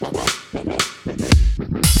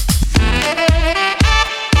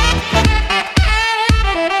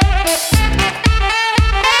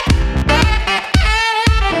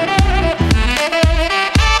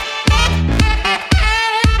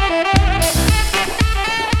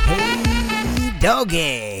Doge.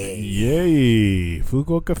 Yay.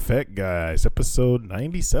 Fukuoka Fett Guys, episode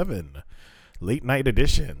 97. Late night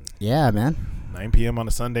edition. Yeah, man. 9 p.m. on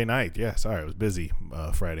a Sunday night. Yeah, sorry, I was busy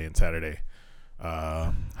Friday and Saturday.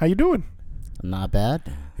 How you doing? Not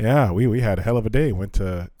bad. Yeah, we had a hell of a day. Went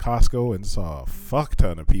to Costco and saw a fuck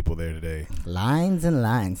ton of people there today. Lines and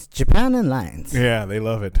lines. Japan and lines. Yeah, they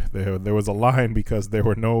love it. There was a line because there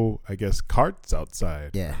were no, I guess, carts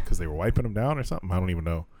outside. Yeah. Because they were wiping them down or something. I don't even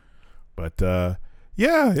know. But,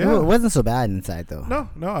 yeah. It wasn't so bad inside, though.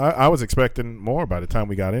 No, I was expecting more by the time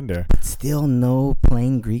we got in there. But still no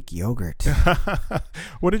plain Greek yogurt.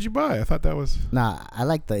 What did you buy? I thought that was... Nah, I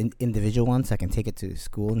like the individual ones so I can take it to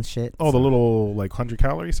school and shit. Oh, the little,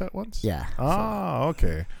 100-calorie set ones? Yeah. Oh,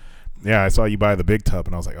 okay. Yeah, I saw you buy the big tub,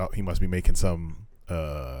 and I was like, oh, he must be making some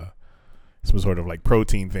sort of,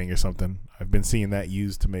 protein thing or something. I've been seeing that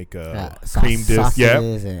used to make cream disc. Yeah.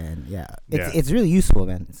 And it's really useful,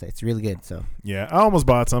 man. It's really good. So yeah, I almost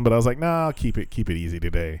bought some, but I was like, nah, I'll keep it easy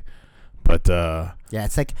today. But yeah,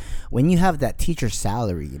 it's like when you have that teacher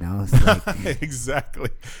salary, it's like exactly.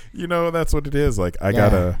 That's what it is. Like I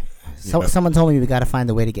gotta. Someone told me we gotta find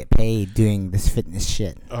a way to get paid doing this fitness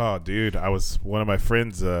shit. Oh, dude, one of my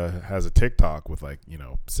friends has a TikTok with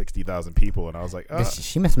 60,000 people, and I was like,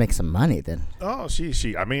 she must make some money then. Oh,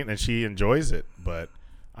 and she enjoys it, but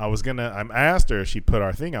I asked her if she'd put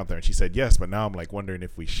our thing out there, and she said yes, but now I'm wondering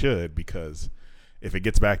if we should, because if it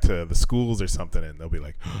gets back to the schools or something, and they'll be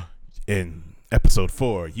like, in episode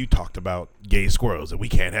 4, you talked about gay squirrels, and we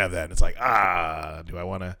can't have that. And it's like,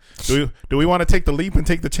 do we want to take the leap and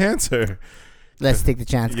take the chance, or let's take the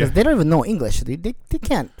chance, because they don't even know English. They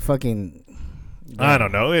can't fucking. I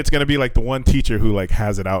don't know. It's gonna be like the one teacher who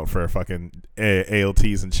has it out for fucking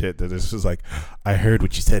ALTs and shit. That is just like, I heard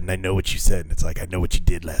what you said and I know what you said, and it's like, I know what you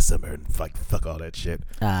did last summer, and fuck all that shit.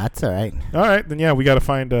 That's all right. All right, then yeah, we got to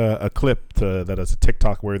find a clip that is a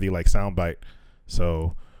TikTok worthy soundbite.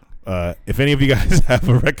 So. If any of you guys have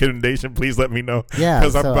a recommendation, please let me know. Yeah,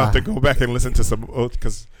 because I'm about to go back and listen to some.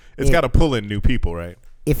 Because it's got to pull in new people, right?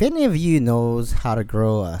 If any of you knows how to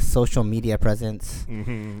grow a social media presence,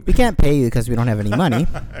 we can't pay you because we don't have any money.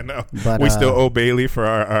 I know, but we still owe Bailey for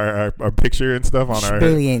our picture and stuff on our.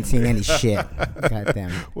 Bailey ain't seeing any shit.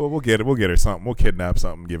 Goddamn. Well, we'll get it. We'll get her something. We'll kidnap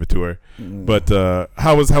something, give it to her. But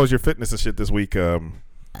how was your fitness and shit this week?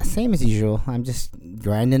 Same as usual. I'm just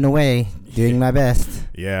grinding away, doing my best.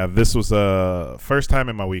 Yeah, this was first time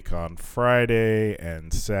in my week. On Friday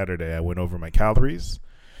and Saturday, I went over my calories,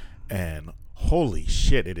 and holy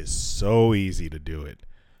shit, it is so easy to do it.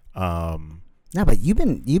 No, but you've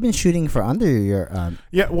been shooting for under your.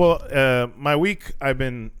 Yeah, well, my week I've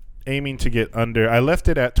been aiming to get under. I left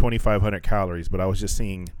it at 2,500 calories, but I was just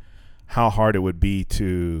seeing how hard it would be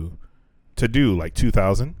to do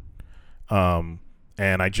 2,000.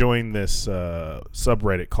 And I joined this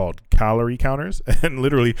subreddit called Calorie Counters, and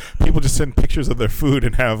literally people just send pictures of their food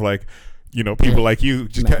and have people like you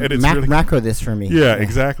just it's really, macro this for me. Yeah,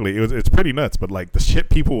 exactly. It's pretty nuts, but the shit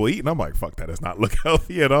people will eat, and I'm like, fuck, that does not look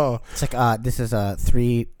healthy at all. It's like this is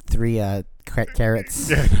three carrots.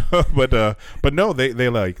 Yeah, but no,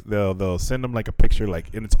 they'll send them a picture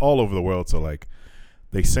and it's all over the world. So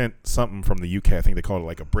they sent something from the UK. I think they called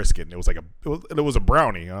it a brisket, and it was a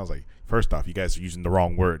brownie. And I was like, first off, you guys are using the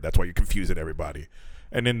wrong word. That's why you're confusing everybody.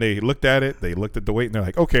 And then they looked at it. They looked at the weight, and they're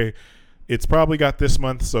like, okay, it's probably got this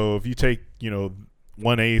month. So if you take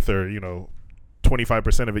 1/8 or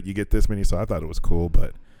 25% of it, you get this many. So I thought it was cool.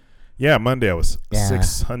 But yeah, Monday I was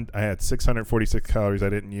 600. I had 646 calories I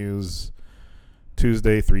didn't use.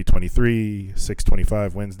 Tuesday 323,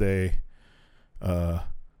 625 Wednesday.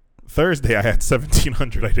 Thursday I had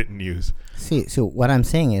 1,700 I didn't use. See, so what I'm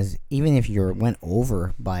saying is, even if you went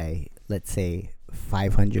over by, let's say,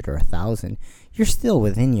 500 or 1,000, you're still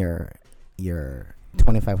within your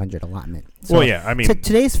 2,500 allotment. So, well, yeah, I mean,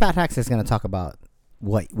 today's Fat Hacks is going to talk about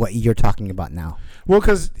what you're talking about now. Well,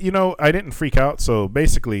 because I didn't freak out. So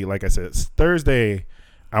basically, like I said, it's Thursday.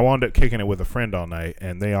 I wound up kicking it with a friend all night,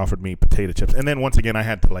 and they offered me potato chips. And then once again, I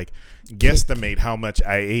had to guesstimate how much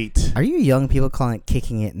I ate. Are you young people calling it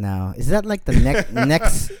kicking it now? Is that the next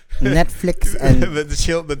Netflix and the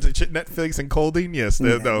Netflix and colding? Yes,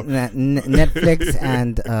 no. Netflix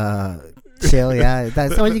and chill. Yeah,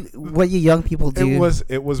 that's what you young people do.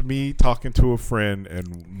 It was me talking to a friend,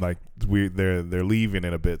 and they're leaving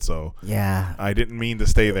in a bit, so yeah, I didn't mean to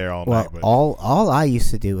stay there all night. But all I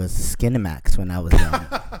used to do was Skinamax when I was young.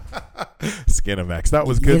 Skinamax, that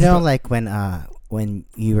was good. When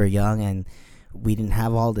you were young and we didn't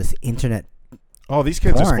have all this internet. Oh, these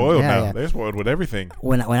kids porn. are spoiled now. Yeah. They're spoiled with everything.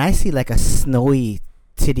 When I see a snowy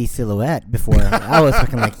titty silhouette before. I was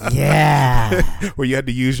fucking like, yeah. Where you had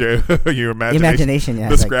to use your Imagination, yeah.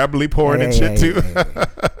 The scrabbly porn and shit too. Yeah.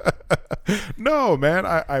 No, man.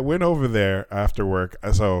 I went over there after work.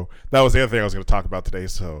 So that was the other thing I was going to talk about today.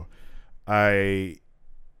 So I've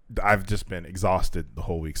just been exhausted the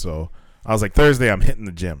whole week. So I was like, Thursday, I'm hitting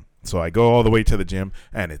the gym. So I go all the way to the gym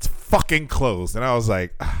and it's fucking closed. And I was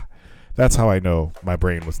like, that's how I know my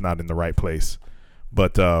brain was not in the right place.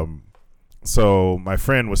 But so my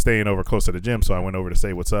friend was staying over close to the gym, so I went over to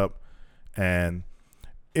say what's up. And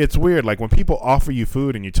it's weird, like when people offer you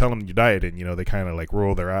food and you tell them you dieted, you know, they kind of like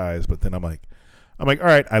roll their eyes. But then I'm like, all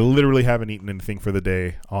right, I literally haven't eaten anything for the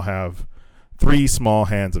day. I'll have 3 small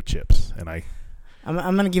hands of chips, and I'm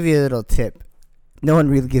gonna give you a little tip. No one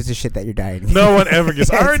really gives a shit that you're dieting. No one ever gives.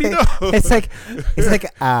 I already know. It's like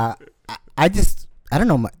I don't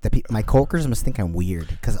know. My coworkers must think I'm weird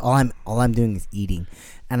because all I'm doing is eating,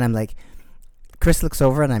 and I'm like, Chris looks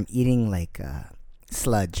over and I'm eating like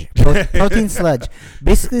sludge, protein sludge.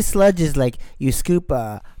 Basically, sludge is like you scoop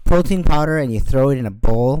protein powder and you throw it in a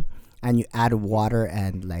bowl and you add water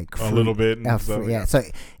and like a little bit. And stuff, yeah, so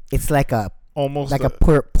it's like almost like a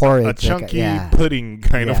porridge, a chunky like pudding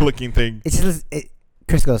kind of looking thing. It's just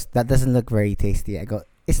Chris goes, that doesn't look very tasty. I go,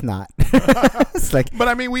 it's not. It's like, but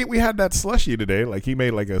I mean, we had that slushy today. Like he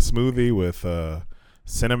made like a smoothie with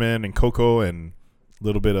cinnamon and cocoa and a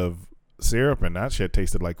little bit of syrup, and that shit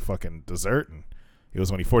tasted like fucking dessert. And it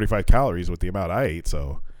was only 45 calories with the amount I ate.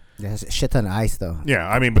 So there's a shit ton of ice though. Yeah,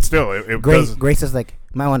 I mean, but still, Grace is like,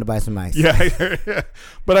 might want to buy some ice. Yeah,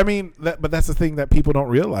 but I mean, that's the thing that people don't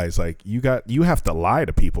realize. Like you have to lie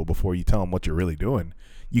to people before you tell them what you're really doing.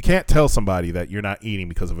 You can't tell somebody that you're not eating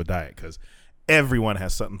because of a diet, because everyone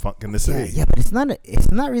has something fucking to say. Yeah, but it's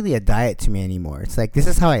not really a diet to me anymore. It's like, this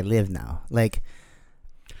is how I live now. Like,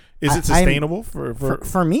 is it sustainable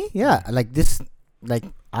for me? Yeah, like this. Like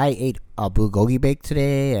I ate a bulgogi bake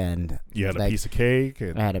today, and you had like, a piece of cake.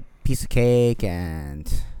 And I had a piece of cake, and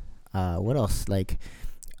what else? Like,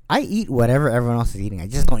 I eat whatever everyone else is eating. I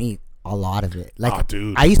just don't eat a lot of it. Like,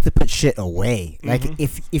 dude, I used to put shit away. Like,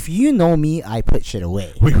 if you know me, I put shit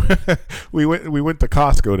away. We went to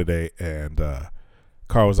Costco today, and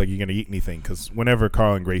Carl was like, "You gonna eat anything?" Because whenever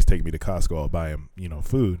Carl and Grace take me to Costco, I'll buy them,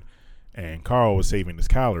 food. And Carl was saving his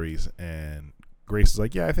calories, and Grace is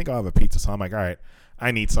like, "Yeah, I think I'll have a pizza." So I'm like, "All right,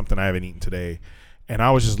 I need something I haven't eaten today." And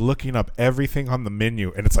I was just looking up everything on the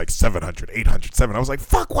menu, and it's like 700, 800, 700. I was like,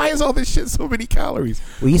 fuck, why is all this shit so many calories?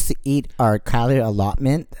 We used to eat our calorie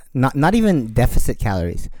allotment, not even deficit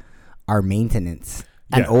calories, our maintenance,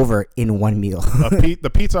 and over in one meal.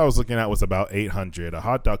 The pizza I was looking at was about 800. A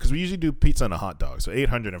hot dog, because we usually do pizza and a hot dog, so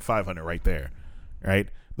 800 and 500 right there, right?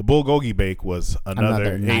 The bulgogi bake was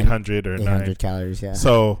another 800 or 800 calories, yeah.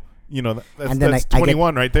 So, that's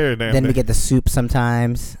 21 right there. Then we get the soup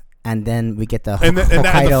sometimes. And then we get the and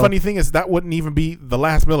the funny thing is that wouldn't even be the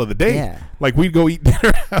last meal of the day. Yeah. Like we'd go eat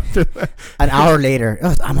dinner after that. An hour later,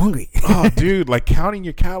 I'm hungry. Oh, dude, like counting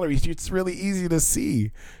your calories, it's really easy to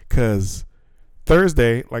see. Because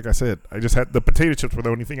Thursday, like I said, I just had the potato chips were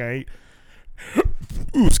the only thing I ate.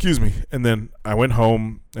 Ooh, excuse me. And then I went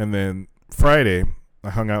home, and then Friday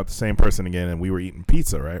I hung out with the same person again, and we were eating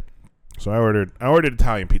pizza, right? So I ordered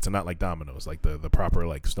Italian pizza, not like Domino's, like the proper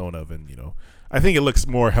like stone oven, I think it looks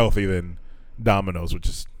more healthy than Domino's, which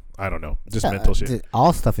is, I don't know, just mental shit.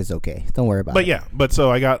 All stuff is okay. Don't worry about it. But so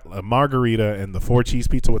I got a margarita and the 4 cheese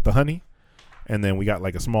pizza with the honey. And then we got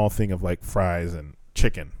like a small thing of like fries and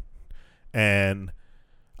chicken. And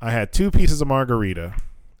I had 2 pieces of margarita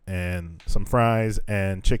and some fries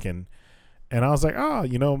and chicken. And I was like, I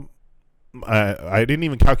didn't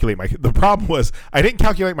even calculate the problem was I didn't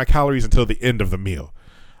calculate my calories until the end of the meal.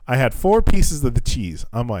 I had 4 pieces of the cheese.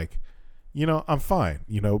 I'm like, I'm fine.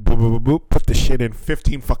 Boop, boop, boop, boop, put the shit in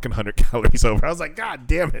 15 fucking 100 calories over. I was like, God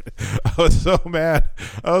damn it. I was so mad.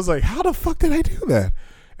 I was like, how the fuck did I do that?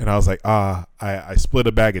 And I was like, I split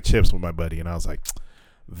a bag of chips with my buddy. And I was like,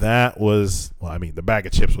 the bag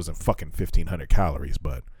of chips wasn't fucking 1,500 calories,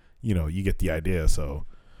 but you get the idea. So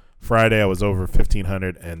Friday I was over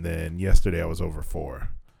 1,500, and then yesterday I was over 4.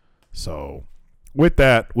 So with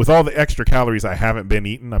all the extra calories I haven't been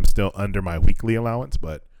eating, I'm still under my weekly allowance,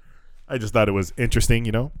 but I just thought it was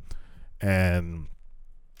interesting, and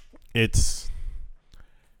it's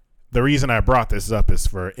the reason I brought this up is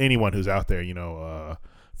for anyone who's out there, a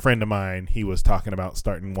friend of mine, he was talking about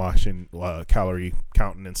starting watching calorie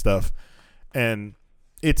counting and stuff, and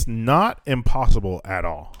it's not impossible at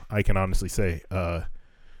all. I can honestly say, when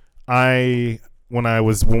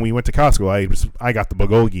we went to Costco, I got the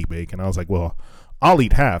bulgogi bake, and I was like, well, I'll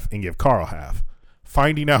eat half and give Carl half.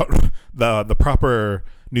 Finding out the proper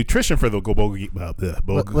nutrition for the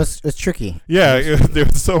bulgogi. What's tricky? Yeah,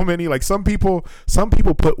 there's so many. Like some people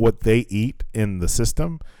put what they eat in the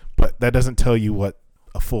system, but that doesn't tell you what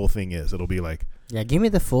a full thing is. It'll be like, yeah, give me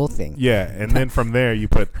the full thing. Yeah, and then from there you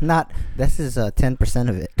put this is 10%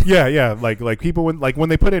 of it. Yeah, like people when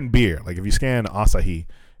they put in beer, like if you scan Asahi,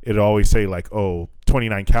 it'll always say like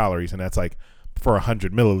 29 calories, and that's like for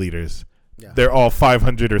 100 milliliters. Yeah. They're all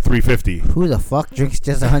 500 or 350. Who the fuck drinks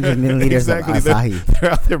just 100 milliliters of Asahi?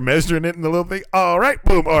 They're out there measuring it in the little thing. All right,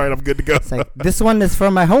 boom. All right, I'm good to go. It's like, this one is for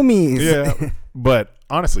my homies. Yeah, but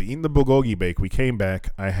honestly, eating the bulgogi bake, we came back.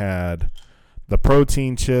 I had the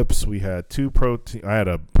protein chips. We had I had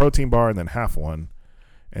a protein bar and then half one,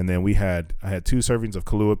 and then I had 2 servings of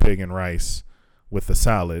Kahlua pig and rice with the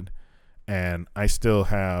salad, and I still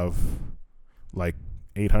have like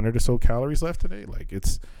 800 or so calories left today. Like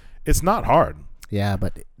it's not hard. Yeah,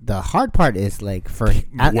 but the hard part is like for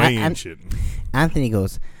weighing shit. Anthony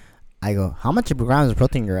goes, I go, how much grams of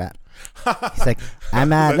protein you're at? He's like,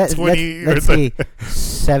 I'm at let's see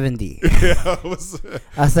 70. Yeah, I was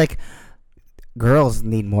like, girls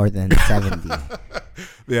need more than 70.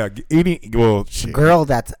 Yeah, eating. Well, shit. Girl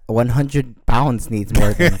that's 100 pounds needs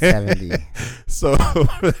more than 70. So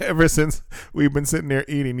ever since we've been sitting there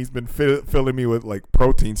eating, he's been filling me with like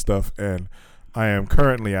protein stuff, and I am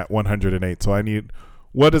currently at 108. So I need.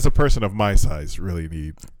 What does a person of my size really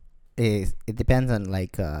need? It depends on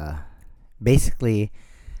like basically,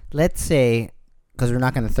 let's say, because we're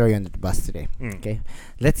not going to throw you under the bus today. Okay,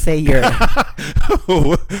 let's say you're. How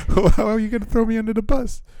are you going to throw me under the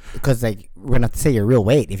bus? Because like we're going to say your real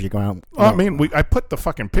weight if you're going. I mean, I put the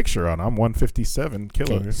fucking picture on. I'm 157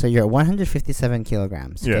 kilos. Okay, so you're 157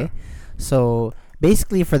 kilograms. Okay? Yeah. So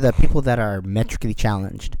basically, for the people that are metrically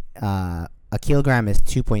challenged, a kilogram is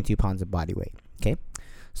 2.2 pounds of body weight. Okay,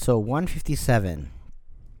 so 157.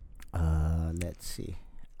 Let's see.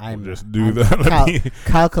 I'm just do that.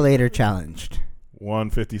 Calculator challenged.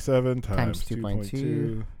 157 times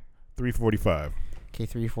 2.2. 345. Okay,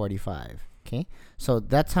 345. Okay, so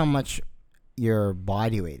that's how much your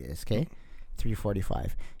body weight is. Okay,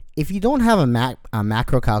 345. If you don't have a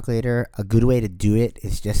macro calculator, a good way to do it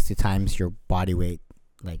is just to times your body weight,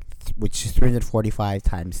 like which is 345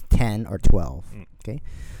 times 10 or 12. Okay,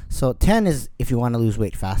 so 10 is if you want to lose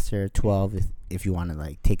weight faster. 12 is if you want to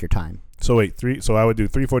like take your time. So wait, so I would do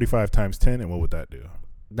 345 times 10, and what would that do?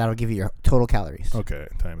 That'll give you your total calories. Okay,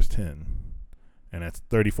 times 10, and that's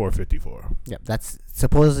 3454. Yep, that's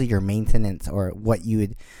supposedly your maintenance, or what you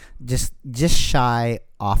would just shy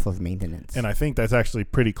off of maintenance. And I think that's actually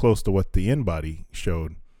pretty close to what the InBody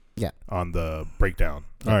showed. Yeah. On the breakdown.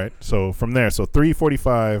 Yeah. All right, so from there, so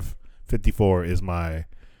 345.54 is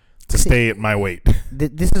to stay at my weight.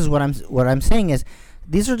 This is what I'm saying is,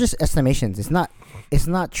 these are just estimations. It's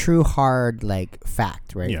not true hard like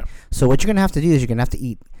fact, right? Yeah. So what you're gonna have to do is you're gonna have to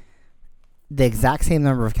eat the exact same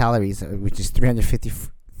number of calories, which is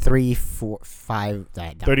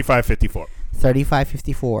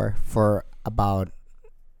 3554 for about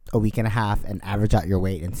a week and a half, and average out your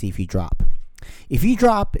weight and see if you drop. If you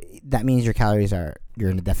drop, that means you're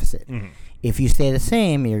in a deficit. Mm-hmm. If you stay the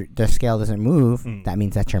same, the scale doesn't move. That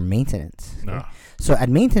means that's your maintenance. No. Okay? So at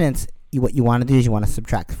maintenance, what you want to do is you want to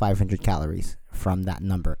subtract 500 calories from that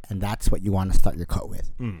number, and that's what you want to start your cut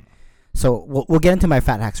with. So we'll get into my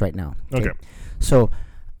fat hacks right now. Okay. So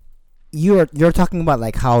you're talking about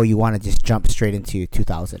like how you want to just jump straight into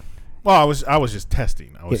 2000. Well, I was just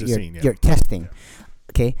testing. I was just seeing. Yeah. You're testing.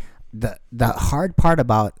 Okay. The hard part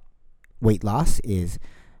about weight loss is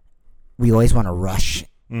we always want to rush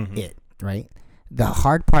it, right? The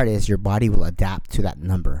hard part is your body will adapt to that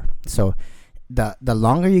number. So the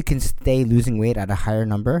longer you can stay losing weight at a higher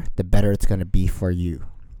number, the better it's going to be for you.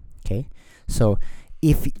 Okay? So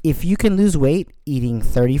if you can lose weight eating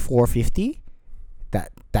 3450,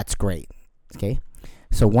 that's great. Okay?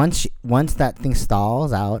 So once that thing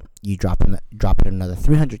stalls out, you drop it another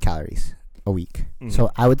 300 calories a week.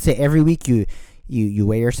 So I would say every week you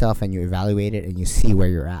weigh yourself and you evaluate it and you see where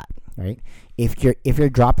you're at, right? If you're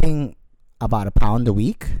dropping about a pound a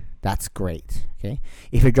week, that's great. Okay.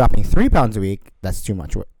 If you're dropping 3 pounds a week, that's too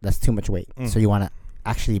much. That's too much weight. So you want to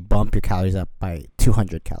actually bump your calories up by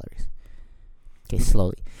 200 calories. Okay,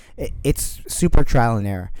 slowly. It's super trial and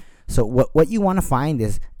error. So what you want to find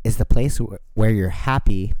is the place where you're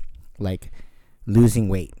happy, like losing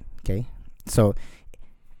weight. Okay. So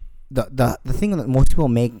the thing that most people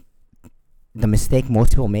make, the mistake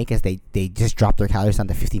most people make is they just drop their calories down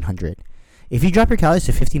to 1500. If you drop your calories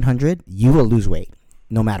to 1500, you will lose weight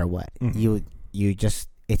no matter what. You just,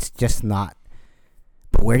 it's just not.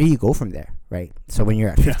 But where do you go from there, right? So when you're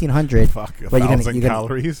at 1,500, Fuck, 1,000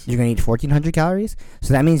 calories. You're gonna eat 1,400 calories.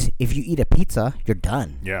 So that means if you eat a pizza, you're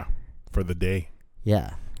done. Yeah, for the day.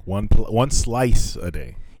 Yeah, one slice a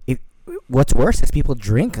day. What's worse is people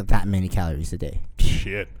drink that many calories a day.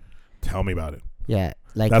 Shit, tell me about it. Yeah,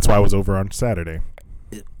 like that's why I was over on Saturday.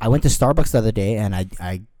 I went to Starbucks the other day and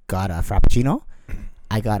I got a Frappuccino.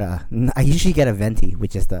 I usually get a Venti,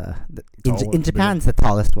 which is in Japan it's the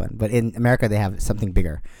tallest one, but in America they have something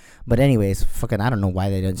bigger. But anyways, fucking I don't know why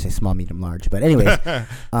they don't say small, medium, large. But anyways,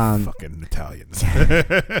 fucking Italians,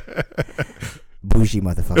 bougie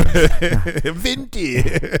motherfuckers. Venti.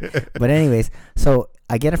 But anyways, so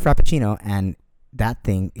I get a Frappuccino and that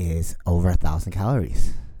thing is over 1,000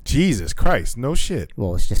 calories. Jesus Christ, no shit.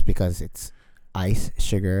 Well, it's just because it's ice,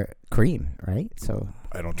 sugar, cream, right? So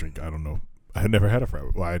I don't drink. I don't know. I never had a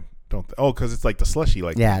Frappuccino. Well, I don't. Because it's like the slushy,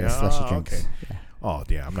 like the slushy drinks. Okay. Yeah. Oh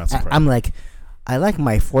yeah, I'm not surprised. I'm like, I like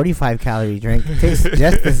my 45 calorie drink. It tastes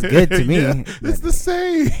just as good to me. Yeah, it's the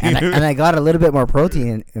same. And I got a little bit more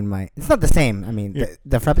protein in my. It's not the same. I mean,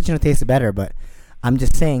 the Frappuccino tastes better, but I'm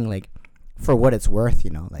just saying, like, for what it's worth,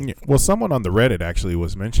 like. Yeah. Well, someone on the Reddit actually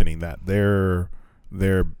was mentioning that their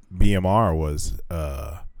BMR was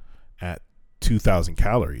at 2,000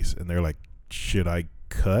 calories, and they're like, should I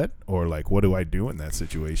cut, or like what do I do in that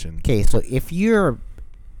situation? Okay, so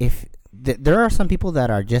there are some people that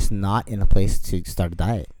are just not in a place to start a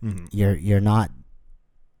diet. Mm-hmm. You're not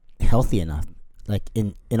healthy enough. Like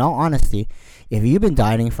in all honesty, if you've been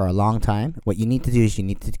dieting for a long time, what you need to do is you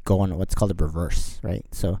need to go on what's called a reverse, right?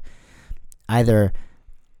 So either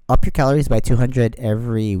up your calories by 200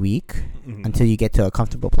 every week until you get to a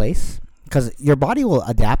comfortable place, because your body will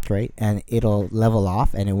adapt, right, and it'll level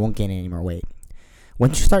off and it won't gain any more weight.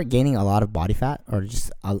 Once you start gaining a lot of body fat, or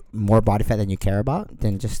just more body fat than you care about,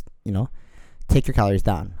 then just take your calories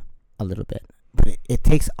down a little bit. But it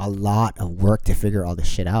takes a lot of work to figure all this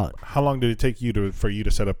shit out. How long did it take you for you to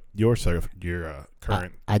set up your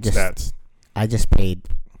current stats? I just paid.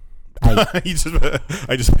 I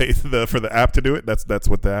just paid for the app to do it. That's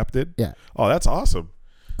what the app did. Yeah. Oh, that's awesome.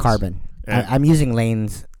 Carbon. I'm using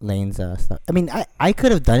Lane's stuff. I mean, I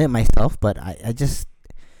could have done it myself, but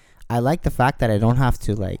I like the fact that I don't have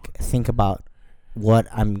to like think about what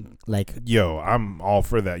I'm like. Yo, I'm all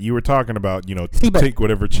for that. You were talking about, take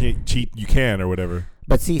whatever cheat you can or whatever.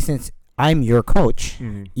 But see, since I'm your coach,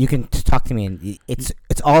 you can talk to me, and it's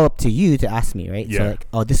all up to you to ask me, right? Yeah. So like,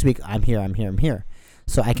 oh, this week I'm here.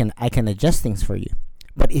 So I can adjust things for you.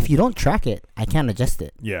 But if you don't track it, I can't adjust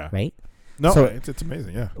it. Yeah. Right? No, so it's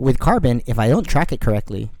amazing, yeah. With Carbon, if I don't track it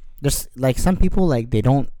correctly, there's like some people like they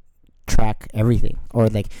don't track everything, or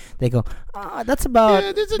like they go, that's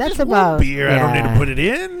about beer. Yeah. I don't need to put it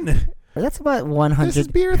in. Or that's about 100. This is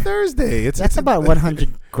Beer Thursday. That's about 100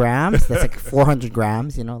 grams. That's like 400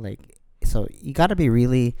 grams. So you got to be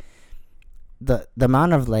really the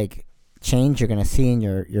amount of like change you're gonna see in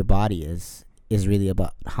your body is really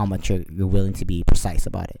about how much you're willing to be precise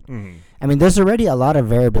about it. I mean, there's already a lot of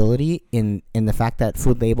variability in the fact that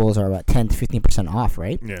food labels are about 10 to 15% off,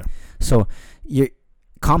 right? Yeah. So you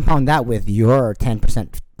compound that with your 10 to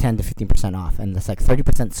 15% off, and that's like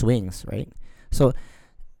 30% swings, right? So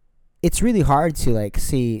it's really hard to like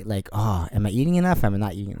see like, am I eating enough? Am I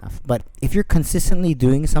not eating enough? But if you're consistently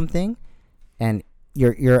doing something, and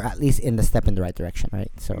you're at least in the right direction,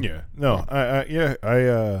 right? So yeah, no,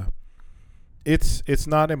 I it's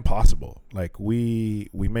not impossible. Like we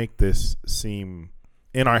make this seem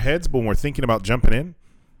in our heads, but when we're thinking about jumping in,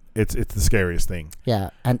 it's the scariest thing.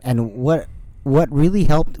 Yeah, and what really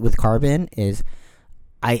helped with Carbon is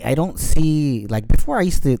I don't see, like, before I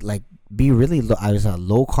used to like be really low, I was a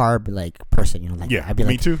low carb like person, like yeah, I'd be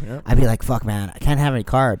me like, too. Yeah. I'd be like, fuck man, I can't have any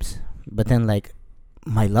carbs. But then like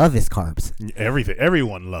my love is carbs.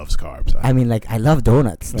 Everyone loves carbs. I mean, like I love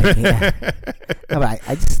donuts. Like, yeah. No, but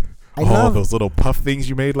I love those little puff things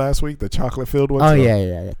you made last week, the chocolate filled ones. Oh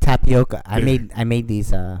yeah, tapioca. I made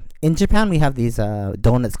these. In Japan, we have these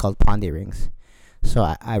donuts called ponde rings.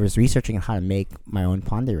 So I was researching how to make my own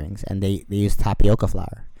ponde rings, and they use tapioca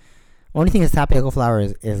flour. Only thing is tapioca flour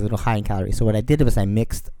is a little high in calories. So what I did was I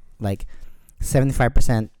mixed like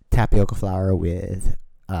 75% tapioca flour with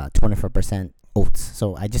 24% oats.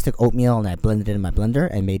 So I just took oatmeal and I blended it in my blender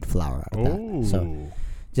and made flour out of that. So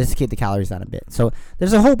just to keep the calories down a bit. So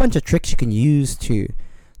there's a whole bunch of tricks you can use to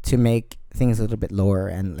make things a little bit lower,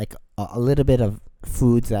 and like a little bit of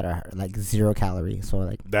foods that are like 0 calories. So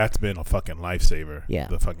like that's been a fucking lifesaver. Yeah,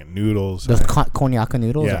 the fucking noodles. Those konnyaku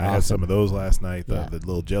noodles. Yeah, are I had awesome. some of those last night. The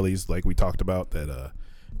little jellies like we talked about that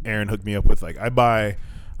Aaron hooked me up with. Like I buy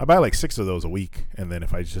like 6 of those a week, and then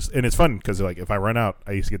if I just, and it's fun because like if I run out,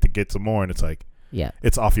 I used to get some more, and it's like Yeah.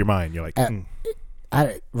 It's off your mind. You're like,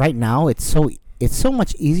 right now it's so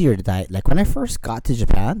much easier to diet. Like when I first got to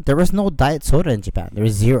Japan, there was no diet soda in Japan. There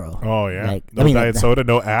was zero. oh yeah, Like, no diet soda,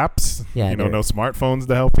 no apps. Yeah, no smartphones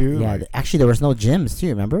to help you. Yeah, like, actually there was no gyms too.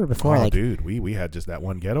 Remember before? oh Like, dude, we had just that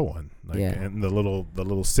one ghetto one. Like, Yeah. and the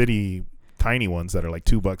little city tiny ones that are like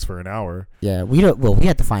 $2 for an hour. yeah, we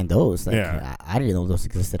had to find those. Like, Yeah. I didn't know those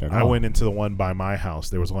existed at all. I went into the one by my house.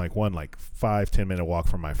 There was like one 5-10 minute walk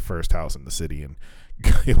from my first house in the city, and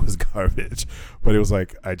it was garbage. But it was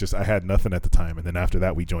like I had nothing at the time, and then after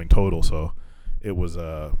that we joined Total, so it was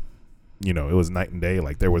it was night and day.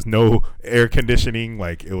 Like there was no air conditioning,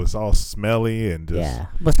 like it was all smelly and just, Yeah,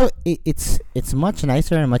 but so it's much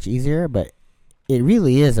nicer and much easier, but it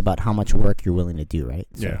really is about how much work you're willing to do, right?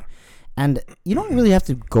 So, yeah. and you don't really have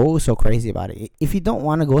to go so crazy about it. If you don't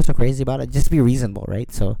want to go so crazy about it, just be reasonable,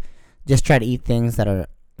 right? So just try to eat things that are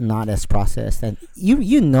not as processed, and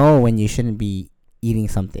you know when you shouldn't be eating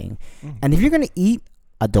something. And if you're gonna eat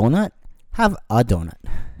a donut, have a donut.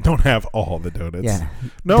 Don't have all the donuts. Yeah.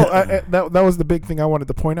 No, that was the big thing I wanted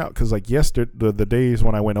to point out, because like yesterday, the days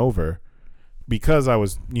when I went over, because I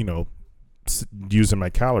was using my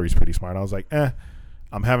calories pretty smart, I was like,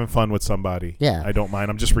 I'm having fun with somebody. Yeah. I don't mind.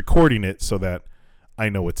 I'm just recording it so that I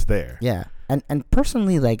know it's there. Yeah. And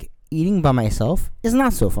personally, like, eating by myself is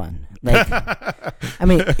not so fun. Like, I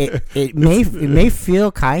mean, it may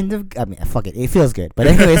feel kind of. I mean, fuck it, it feels good. But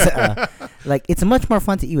anyways, like it's much more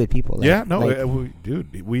fun to eat with people. Like, yeah, no, like,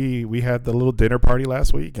 dude, we had the little dinner party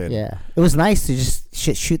last week. And yeah, it was nice to just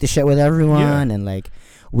shoot the shit with everyone, and like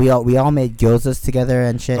we all made gyozas together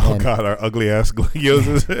and shit. Oh and god, our ugly ass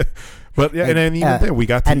gyozas. But yeah, and then even there, we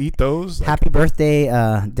got to eat those. Happy birthday,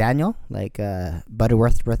 Daniel! Like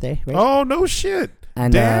Butterworth's birthday. Right? Oh no shit.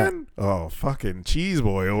 And Dan? Oh, fucking cheese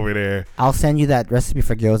boy over there. I'll send you that recipe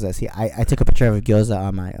for gyoza. See, I took a picture of a gyoza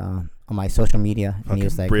on my social media, and he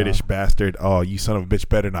was like, British bastard. Oh, you son of a bitch,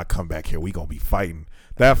 better not come back here. We gonna be fighting.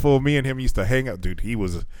 That fool, me and him used to hang out. Dude, he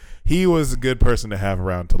was a good person to have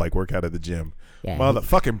around to like work out at the gym. Yeah,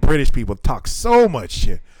 Motherfucking British people talk so much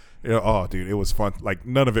shit. Oh, dude, it was fun. Like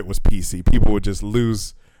none of it was PC. People would just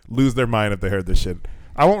lose their mind if they heard this shit.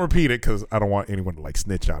 I won't repeat it because I don't want anyone to like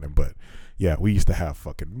snitch on him, but yeah, we used to have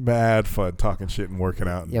fucking mad fun talking shit and working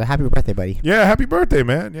out. Yeah, happy birthday, buddy. Yeah, happy birthday,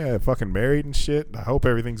 man. Yeah, fucking married and shit. I hope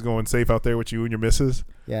everything's going safe out there with you and your missus.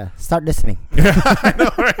 Yeah, start listening. Yeah, I know,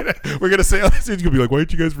 right? We're gonna say all this. You're gonna be like, why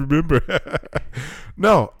don't you guys remember?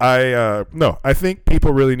 No, I think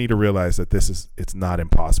people really need to realize that it's not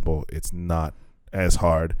impossible. It's not as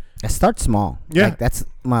hard. Start small. Yeah, like, that's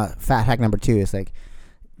my fat hack number 2. Is like,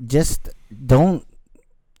 just don't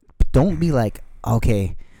be like,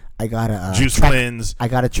 okay, I gotta juice cleanse. I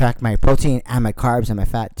gotta track my protein and my carbs and my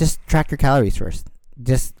fat. Just track your calories first.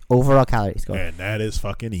 Just overall calories. Go. And that is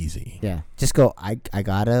fucking easy. Yeah. Just go. I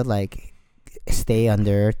gotta like stay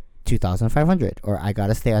under 2,500, or I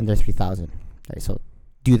gotta stay under 3,000. Right. So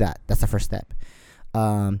do that. That's the first step.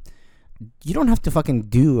 You don't have to fucking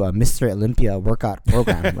do a Mr. Olympia workout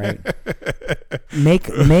program, right? Make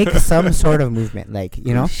some sort of movement, like,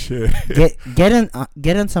 Shit. get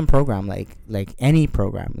in some program, like any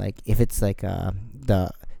program, like if it's like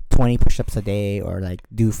the 20 push-ups a day, or like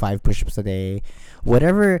do 5 push-ups a day,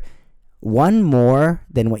 whatever. One more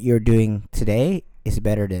than what you're doing today is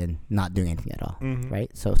better than not doing anything at all,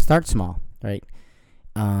 right? So start small, right?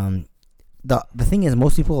 The thing is,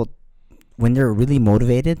 most people, when they're really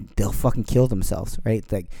motivated, they'll fucking kill themselves, right?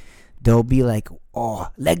 Like, they'll be like, oh,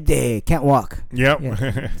 leg day, can't walk. Yep.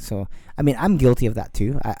 Yeah. So, I mean, I'm guilty of that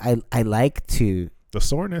too. I like to... The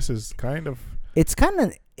soreness is kind of... It's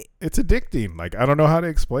addicting. Like, I don't know how to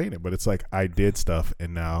explain it, but it's like I did stuff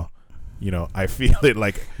and now, I feel it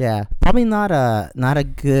like... Yeah, probably not a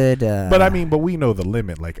good... But we know the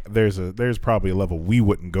limit. Like, there's probably a level we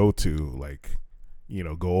wouldn't go to, like...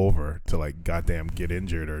 go over to like goddamn get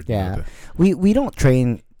injured or we don't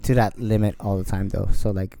train to that limit all the time though.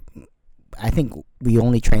 So like, I think we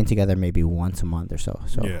only train together maybe once a month or so.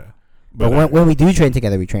 So yeah, but when we do train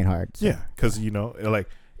together, we train hard. So. Yeah, because like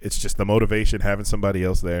it's just the motivation having somebody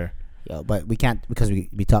else there. Yeah, but we can't because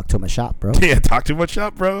we talk too much shop, bro. Yeah, talk too much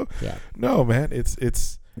shop, bro. Yeah, no man,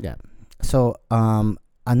 it's yeah. So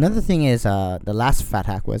another thing is the last fat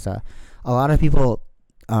hack was a lot of people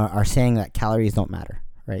are saying that calories don't matter,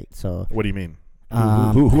 right? So what do you mean?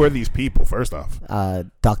 Who are these people? First off,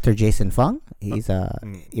 Dr. Jason Fung. He's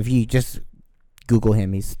if you just Google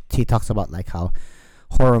him, he talks about like how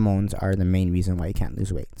hormones are the main reason why you can't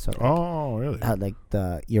lose weight. So really? Like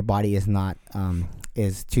your body is not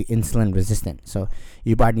is too insulin resistant. So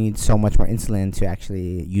your body needs so much more insulin to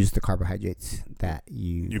actually use the carbohydrates that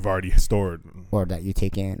you've already stored or that you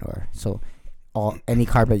take in, or so. any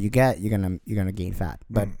carb that you get, you're gonna gain fat.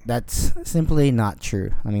 But that's simply not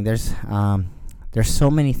true. I mean, there's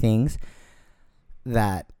so many things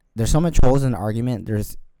that there's so much holes in the argument.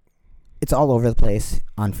 It's all over the place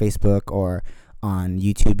on Facebook or on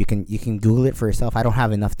YouTube. You can Google it for yourself. I don't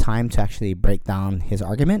have enough time to actually break down his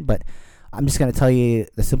argument, but I'm just gonna tell you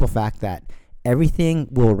the simple fact that everything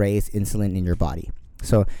will raise insulin in your body.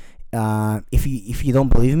 So if you don't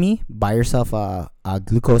believe me, buy yourself a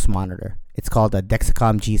glucose monitor. It's called a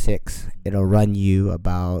Dexcom G6. It'll run you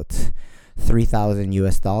about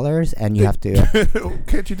 $3,000 and you have to.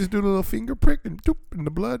 Can't you just do the little finger prick and doop in the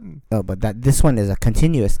blood? Oh, but this one is a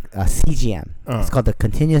continuous CGM. It's called the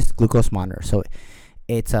continuous glucose monitor. So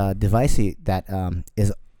it's a device that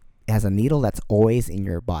has a needle that's always in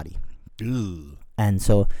your body. Ew. And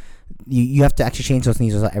so you have to actually change those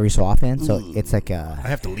needles every so often. So it's like I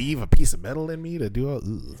have to leave a piece of metal in me to do all.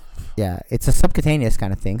 Yeah, it's a subcutaneous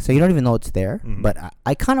kind of thing. So you don't even know it's there. But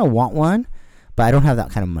I kind of want one, but I don't have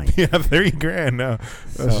that kind of money. Yeah, $30,000 now.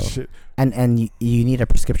 So, shit. And you need a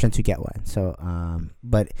prescription to get one. So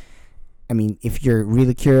but I mean, if you're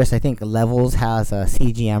really curious, I think Levels has a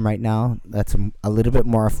CGM right now that's a little bit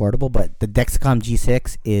more affordable. But the Dexcom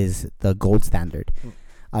G6 is the gold standard.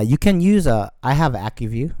 You can use I have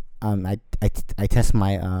AccuView. I test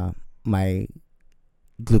my my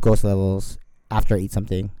glucose levels after I eat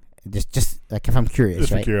something. Just like if I'm curious,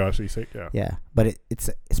 just right? for curiosity's sake, yeah. Yeah, but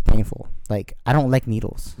it's painful. Like I don't like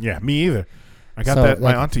needles. Yeah, me either. I got that.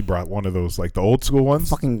 Like, my auntie brought one of those, like the old school ones.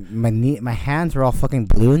 Fucking my hands were all fucking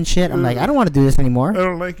blue and shit. I'm like, I don't want to do this anymore. I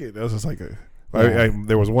don't like it. That was just like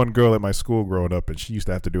there was one girl at my school growing up, and she used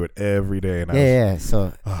to have to do it every day. And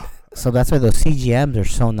So that's why those CGMs are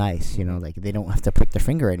so nice. You know, like they don't have to prick their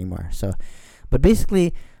finger anymore. So, but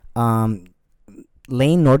basically, Lane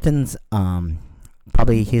Norton's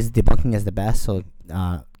probably his debunking is the best. So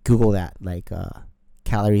Google that, like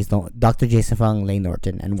calories don't. Dr. Jason Fung, Lane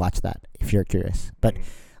Norton, and watch that if you're curious. But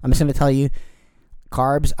I'm just gonna tell you,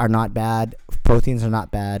 carbs are not bad. Proteins are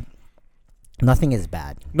not bad. Nothing is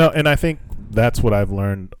bad. No, and I think that's what I've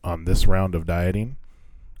learned on this round of dieting.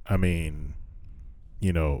 I mean,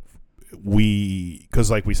 you know,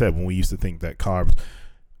 because like we said, when we used to think that carbs,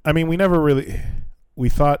 I mean, we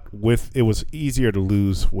thought it was easier to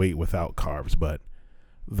lose weight without carbs, but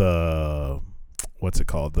what's it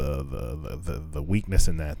called? The weakness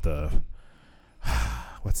in that,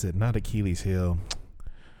 what's it? Not Achilles heel.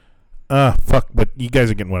 Fuck, but you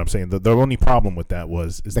guys are getting what I'm saying. The only problem with that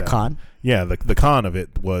is the con? Yeah, the con of it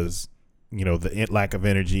was, you know, the lack of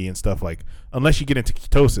energy and stuff. Like, unless you get into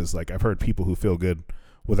ketosis, like I've heard people who feel good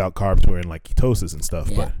without carbs who are in like ketosis and stuff.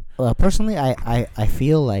 Yeah. But well, personally, I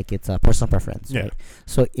feel like it's a personal preference. Yeah. Right?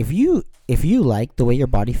 So if you like the way your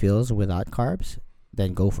body feels without carbs,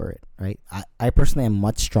 then go for it. Right. I personally am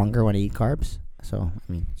much stronger when I eat carbs. So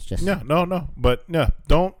I mean, it's just but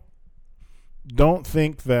don't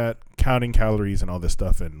think that counting calories and all this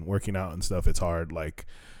stuff and working out and stuff, it's hard. Like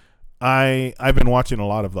I've been watching a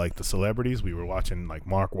lot of like the celebrities. We were watching like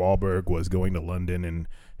Mark Wahlberg was going to London and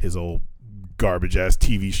his old garbage ass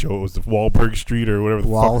TV show. It was the Wahlberg Street or whatever.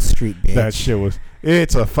 Wall Street, bitch. That shit was.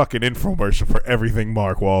 It's a fucking infomercial for everything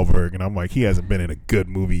Mark Wahlberg, and I'm like, he hasn't been in a good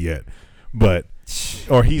movie yet,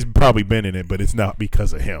 or he's probably been in it, but it's not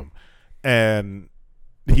because of him. And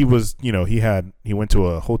he was, you know, he went to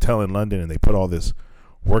a hotel in London and they put all this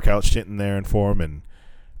workout shit in there and for him.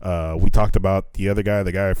 And we talked about the other guy,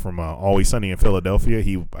 the guy from Always Sunny in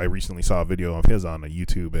Philadelphia. I recently saw a video of his on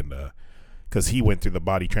YouTube, and because he went through the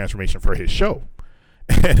body transformation for his show.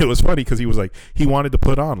 And it was funny because he was like, he wanted to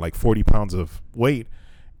put on like 40 pounds of weight.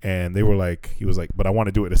 And he was like, but I want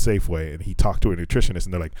to do it a safe way. And he talked to a nutritionist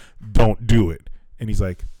and they're like, don't do it. And he's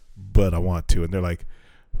like, but I want to. And they're like,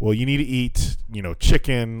 well, you need to eat, you know,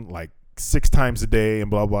 chicken like 6 times a day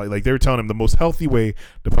and blah, blah. Like they were telling him the most healthy way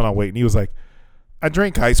to put on weight. And he was like, I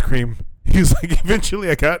drank ice cream. He was like, eventually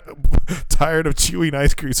I got tired of chewing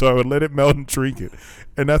ice cream, so I would let it melt and drink it.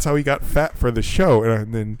 And that's how he got fat for the show.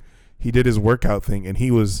 And then he did his workout thing, and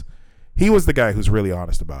he was the guy who's really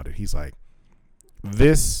honest about it. He's like,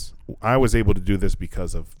 I was able to do this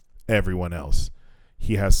because of everyone else.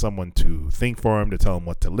 He has someone to think for him, to tell him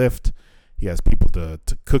what to lift. He has people to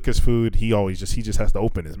cook his food. He just has to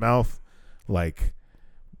open his mouth. Like,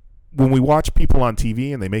 when we watch people on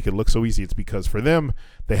TV and they make it look so easy, it's because for them,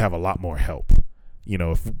 they have a lot more help. You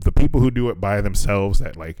know, if the people who do it by themselves,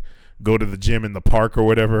 that like go to the gym in the park or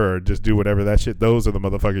whatever, or just do whatever that shit, those are the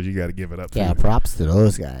motherfuckers you got to give it up to. Yeah, props to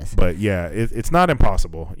those guys. But yeah, it's not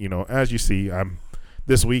impossible. You know, as you see,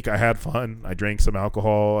 this week I had fun. I drank some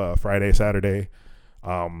alcohol Friday, Saturday.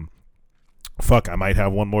 fuck, I might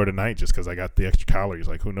have one more tonight just because I got the extra calories.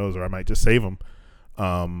 Like, who knows? Or I might just save them.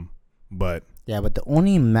 But but the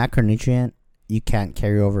only macronutrient you can't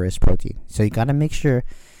carry over is protein. So you got to make sure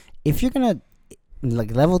if you're gonna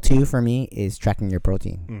like level 2 for me is tracking your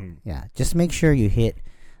protein. Yeah, just make sure you hit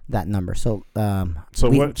that number. So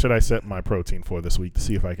what should I set my protein for this week to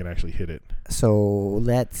see if I can actually hit it? So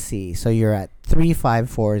let's see. So you're at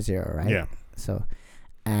 3540, right? Yeah. So,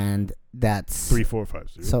 and that's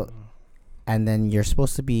 3450. So, and then you're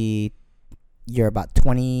supposed to be, you're about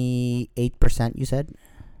 28%. You said.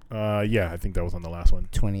 Yeah, I think that was on the last one.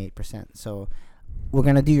 28%. So, we're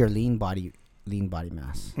gonna do your lean body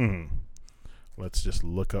mass. Let's just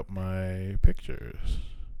look up my pictures.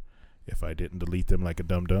 If I didn't delete them like a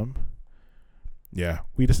dum-dum. Yeah,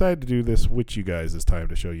 we decided to do this with you guys this time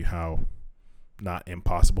to show you how not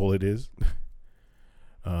impossible it is.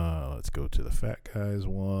 Let's go to the fat guys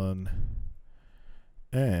one.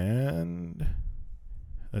 And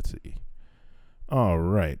let's see. All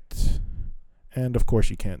right. And of course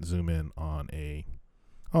you can't zoom in on a...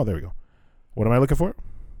 Oh, there we go. What am I looking for?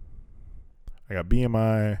 I got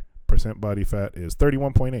BMI, percent body fat is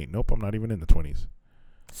 31.8. Nope, I'm not even in the 20s.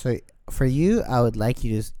 So for you, I would like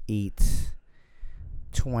you to eat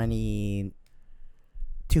 200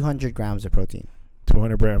 grams of protein.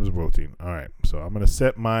 200 grams of protein. All right. So I'm going to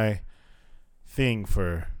set my thing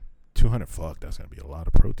for 200. Fuck, that's going to be a lot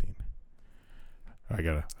of protein.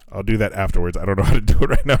 I'll do that afterwards. I don't know how to do it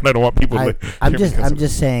right now. And I don't want people to I'm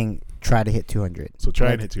just saying try to hit 200. So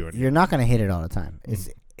try and hit 200. You're not going to hit it all the time. It's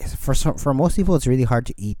for most people, it's really hard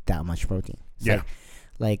to eat that much protein. It's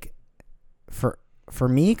like for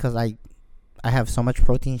me, because I have so much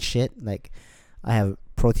protein shit. Like I have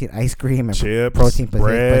protein ice cream and chips, protein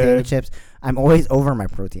potato chips. I'm always over my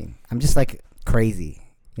protein. I'm just like crazy,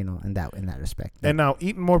 in that respect. And now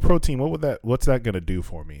eating more protein, what's that gonna do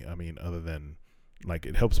for me? I mean, other than like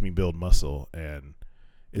it helps me build muscle and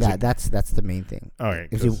that's the main thing. All right,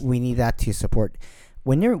 we need that to support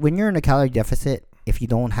when you're in a calorie deficit. If you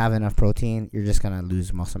don't have enough protein, you're just gonna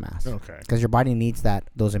lose muscle mass. Okay. Because your body needs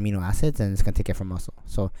those amino acids, and it's gonna take it from muscle.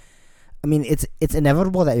 So, I mean, it's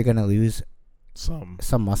inevitable that you're gonna lose some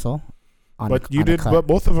muscle. But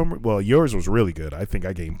both of them. Well, yours was really good. I think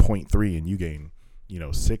I gained 0.3, and you gained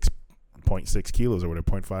 6.6 kilos or whatever,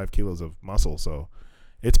 0.5 kilos of muscle. So,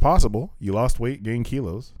 it's possible. You lost weight, gained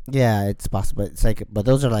kilos. Yeah, it's possible. It's like, but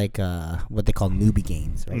those are like what they call newbie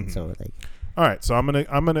gains, right? So like. All right, so I'm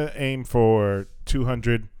gonna aim for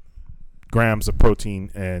 200 grams of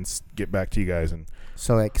protein and get back to you guys. And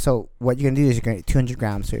so what you're gonna do is you're gonna get 200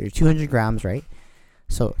 grams. So you're 200 grams, right?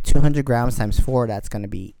 So 200 grams times 4, that's gonna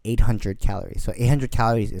be 800 calories. So 800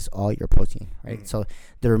 calories is all your protein, right? So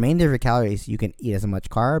the remainder of your calories, you can eat as much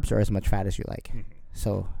carbs or as much fat as you like.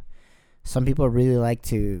 So some people really like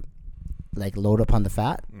to like load up on the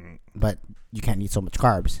fat, but you can't eat so much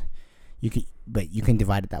carbs. But you can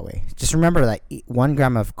divide it that way. Just remember that 1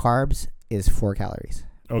 gram of carbs is 4 calories.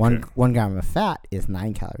 Okay. 1 gram of fat is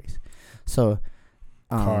 9 calories. So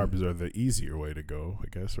carbs are the easier way to go, I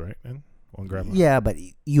guess, right? And 1 gram. But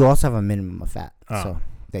you also have a minimum of fat, so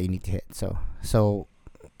that you need to hit. So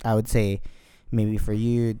I would say maybe for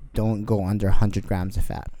you, don't go under 100 grams of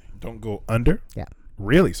fat. Don't go under? Yeah.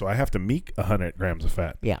 Really? So I have to meet 100 grams of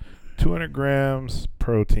fat? Yeah. 200 grams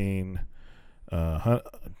protein.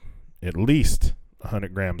 At least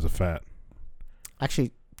 100 grams of fat. Actually,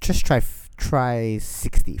 just try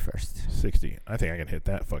 60 first. 60. I think I can hit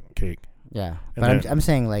that fucking cake. Yeah, but I'm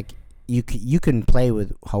saying like you can play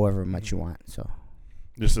with however much you want. So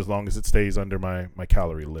just as long as it stays under my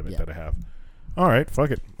calorie limit that I have. All right, fuck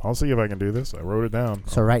it. I'll see if I can do this. I wrote it down.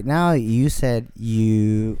 So right now you said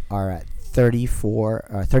you are at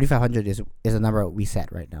 34. 3,500 is a number we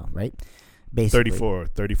set right now, right? Basically 34,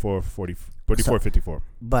 40, 34, 54.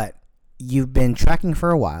 But you've been tracking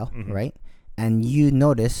for a while, right? And you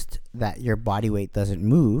noticed that your body weight doesn't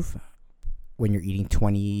move when you're eating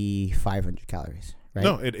 2,500 calories, right?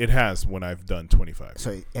 No, it has when I've done 25.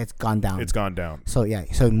 So it's gone down. It's gone down. So yeah.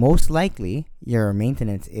 So most likely your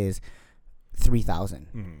maintenance is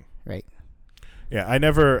 3,000, right? Yeah, I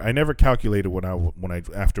never calculated when I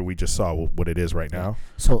after we just saw what it is right now.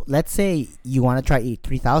 So let's say you want to try eat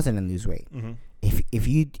 3,000 and lose weight. If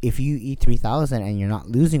you eat 3,000 and you're not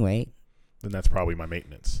losing weight, then that's probably my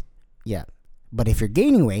maintenance. Yeah, but if you're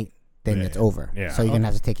gaining weight, then it's over. Yeah. So you're gonna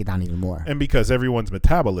have to take it down even more. And because everyone's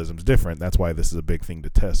metabolism is different, that's why this is a big thing to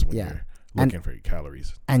test when you're looking for your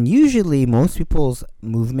calories. And usually, most people's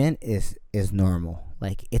movement is normal.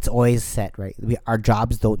 Like it's always set, right? Our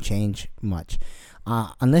jobs don't change much,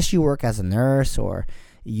 unless you work as a nurse or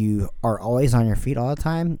you are always on your feet all the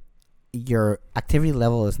time. your activity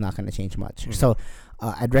level is not going to change much. So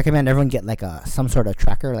I'd recommend everyone get like some sort of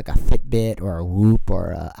tracker, like a Fitbit or a Whoop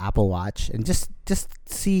or a Apple Watch, and just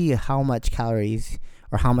see how much calories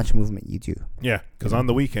or how much movement you do. Yeah, because on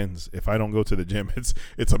the weekends, if I don't go to the gym,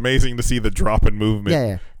 it's amazing to see the drop in movement.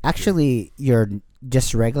 Yeah. Actually, your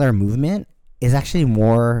just regular movement is actually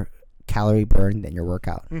more calorie burn than your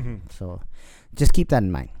workout. So just keep that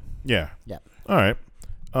in mind. Yeah. Yeah. All right.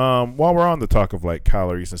 While we're on the talk of like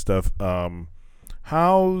calories and stuff,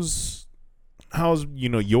 how's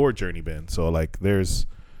your journey been? So like, there's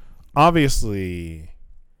obviously,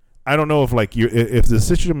 I don't know if like if the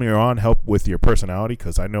system you're on helped with your personality,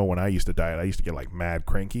 because I know when I used to diet, I used to get like mad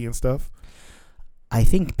cranky and stuff. I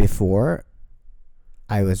think before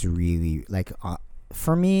I was really like,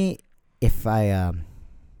 for me, if I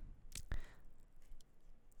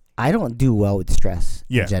don't do well with stress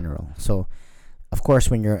in general. So of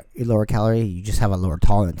course, when you're lower calorie, you just have a lower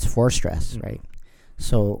tolerance for stress, right?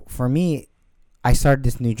 So for me, I started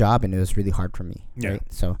this new job and it was really hard for me, right?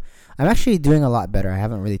 So I'm actually doing a lot better. I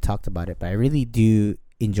haven't really talked about it, but I really do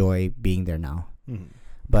enjoy being there now.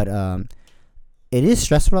 But it is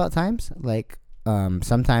stressful at times. Like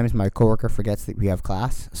sometimes my coworker forgets that we have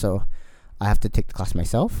class, so I have to take the class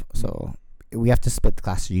myself. So we have to split the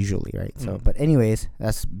class usually, right? So, but anyways,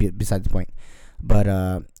 that's beside the point. But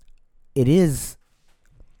it is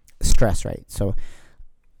stress, right? So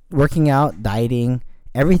working out, dieting,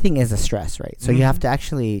 everything is a stress, right? So you have to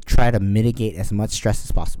actually try to mitigate as much stress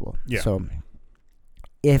as possible. So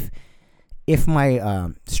if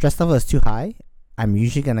my stress level is too high, I'm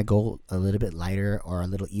usually gonna go a little bit lighter or a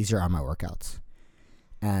little easier on my workouts.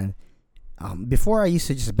 And before, I used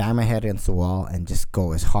to just bang my head against the wall and just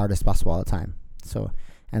go as hard as possible all the time. So,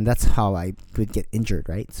 and that's how I would get injured,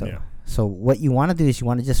 right? So what you want to do is you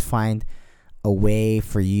want to just find a way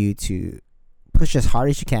for you to push as hard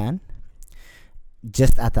as you can,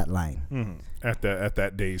 just at that line. At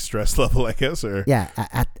that day's stress level, I guess, or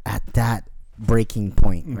at that breaking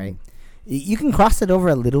point, right? You can cross it over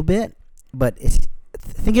a little bit, but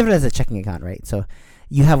think of it as a checking account, right? So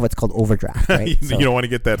you have what's called overdraft, right? You don't want to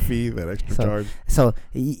get that fee, that extra charge. So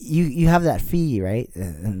you have that fee, right?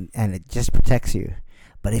 And it just protects you.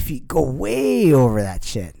 But if you go way over that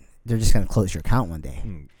shit, they're just going to close your account one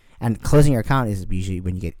day. And closing your account is usually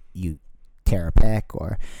when you tear a pec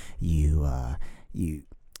or you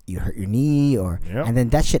hurt your knee and then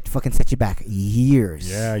that shit fucking sets you back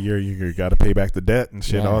years. Yeah, you got to pay back the debt and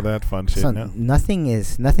shit, all that fun shit. So nothing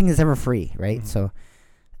is ever free, right? So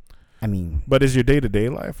I mean, but is your day-to-day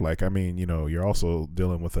life like? I mean, you're also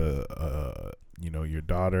dealing with your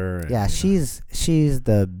daughter. And, she's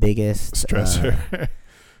the biggest stressor.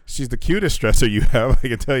 She's the cutest stressor you have. I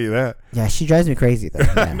can tell you that. Yeah, she drives me crazy though.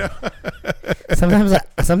 Yeah.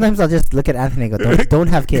 Sometimes I'll just look at Anthony and go, "Don't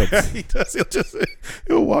have kids." Yeah, he does.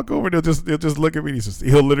 He'll walk over and he'll just look at me. And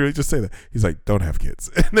he'll literally just say that. He's like, "Don't have kids,"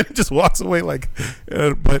 and then he just walks away like.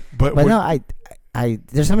 But no, I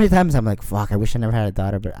there's so many times I'm like, fuck, I wish I never had a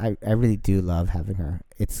daughter, but I really do love having her.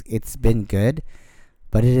 It's been good,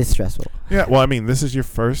 but it is stressful. Yeah, well, I mean, this is your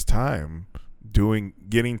first time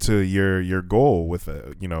getting to your goal with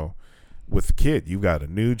with a kid. You got a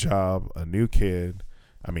new job, a new kid.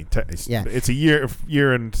 I mean, it's a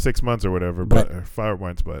year and 6 months or whatever, but 5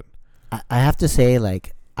 months. But I have to say,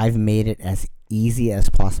 like, I've made it as easy as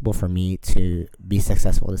possible for me to be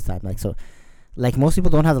successful this time. Like, so. Like, most people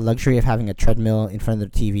don't have the luxury of having a treadmill in front of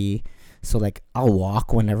their TV. So, like, I'll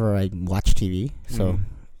walk whenever I watch TV. So,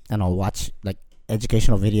 and I'll watch, like,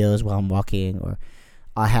 educational videos while I'm walking. Or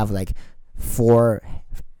I have, like, 4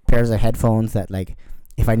 pairs of headphones that, like,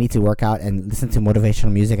 if I need to work out and listen to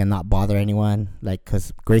motivational music and not bother anyone, like,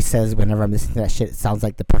 because Grace says whenever I'm listening to that shit, it sounds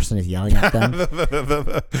like the person is yelling at them.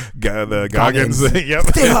 the Goggins.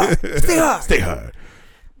 Yep. Stay hard.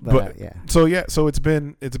 But so it's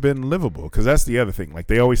been livable, because that's the other thing. Like,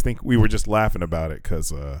 they always think we were just laughing about it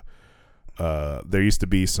because there used to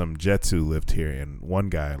be some Jets who lived here, and one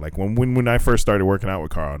guy, like, when I first started working out with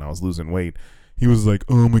Carl and I was losing weight, he was like,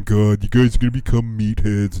 "Oh my God, you guys are gonna become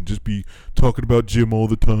meatheads and just be talking about gym all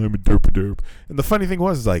the time and derp." And the funny thing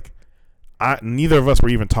was, like, neither of us were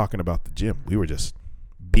even talking about the gym. We were just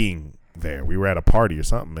being there. We were at a party or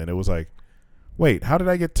something, and it was like, wait, how did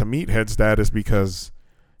I get to meathead status? Because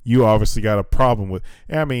you obviously got a problem with.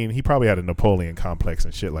 I mean, he probably had a Napoleon complex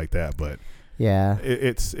and shit like that, but yeah,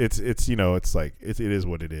 it's it's like it is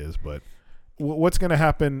what it is. But what's gonna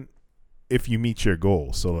happen if you meet your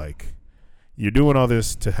goal? So, like, you're doing all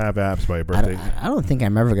this to have abs by your birthday. I don't think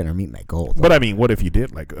I'm ever gonna meet my goal, though. But I mean, what if you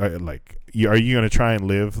did? Like, are you gonna try and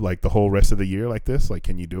live like the whole rest of the year like this? Like,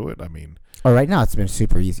 can you do it? I mean, right now it's been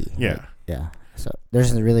super easy. Yeah, right? Yeah. So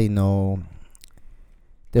there's really no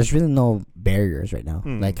barriers right now.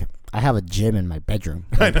 Like I have a gym in my bedroom.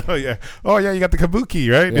 Like, I know, yeah. Oh, yeah, you got the kabuki,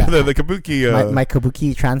 right? Yeah. the kabuki. My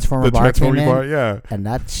kabuki transformer the bar transformer came in, bar, yeah. and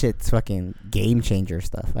that shit's fucking game changer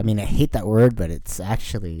stuff. I mean, I hate that word, but it's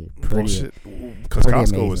actually pretty. Because Costco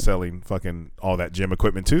amazing. was selling fucking all that gym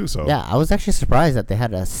equipment too. So Yeah, I was actually surprised that they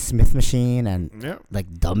had a Smith machine and yeah.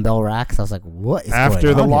 like dumbbell racks. I was like, what is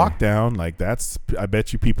After going the on here? lockdown, like that's, I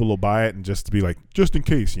bet you people will buy it and just to be like, just in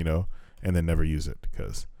case, you know, and then never use it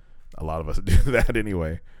because a lot of us do that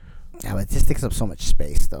anyway. Yeah, but it just takes up so much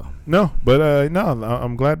space, though. No, but no,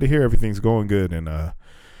 I'm glad to hear everything's going good, and I'm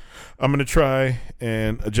gonna try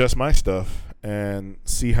and adjust my stuff and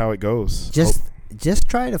see how it goes. Just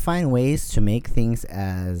try to find ways to make things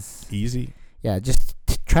as Easy. Yeah, just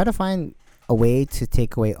try to find a way to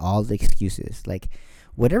take away all the excuses. Like,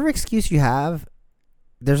 whatever excuse you have,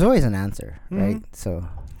 there's always an answer, right? So,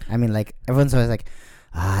 I mean, like, everyone's always like,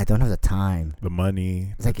 I don't have the time. The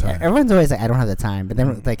money. It's like everyone's always like, I don't have the time. But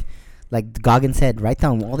then, like Goggin said, write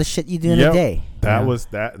down all the shit you do in a day. That was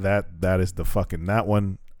that is the fucking, that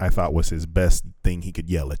one I thought was his best thing he could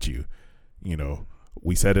yell at you. You know,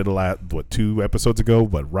 we said it a lot, 2 episodes ago,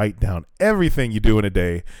 but write down everything you do in a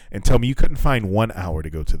day and tell me you couldn't find 1 hour to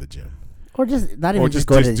go to the gym. Or just not even just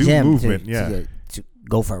go to the do gym. Movement, to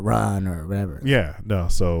go for a run or whatever. Yeah, no.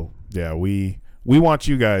 So yeah, we want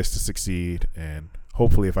you guys to succeed, and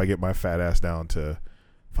hopefully, if I get my fat ass down to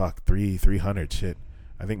 300 shit,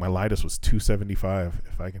 I think my lightest was 275.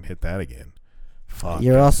 If I can hit that again, fuck.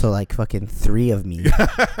 You're also like fucking 3 of me.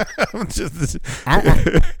 I'm just,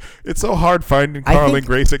 it's so hard finding Carl and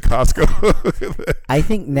Grace at Costco. I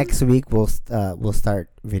think next week we'll start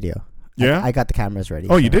video. Yeah, I got the cameras ready.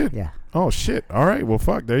 Oh, you did? Yeah. Oh shit. All right. Well,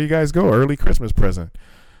 fuck. There you guys go. Early Christmas present.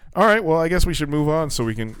 All right. Well, I guess we should move on so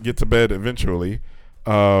we can get to bed eventually.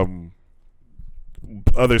 Other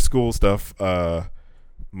school stuff.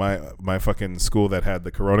 My fucking school that had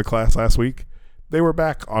the Corona class last week, they were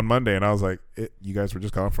back on Monday, and I was like, you guys were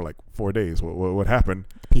just gone for like 4 days. What happened?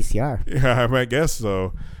 PCR. Yeah, I guess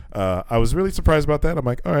so. I was really surprised about that. I'm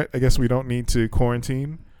like, all right, I guess we don't need to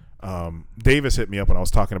quarantine. Davis hit me up when I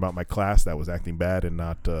was talking about my class that was acting bad and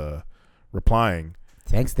not replying.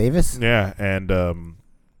 Thanks, Davis. Yeah, and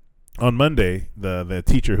on Monday, the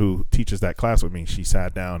teacher who teaches that class with me, she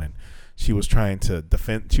sat down and she was trying to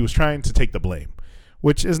take the blame,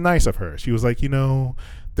 which is nice of her. She was like,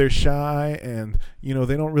 they're shy and,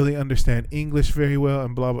 they don't really understand English very well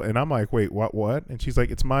and blah, blah. And I'm like, wait, what? And she's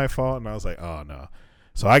like, it's my fault. And I was like, oh, no.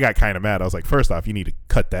 So I got kind of mad. I was like, first off, you need to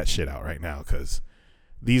cut that shit out right now because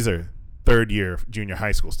these are third-year junior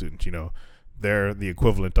high school students, They're the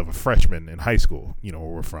equivalent of a freshman in high school, where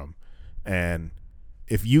we're from. And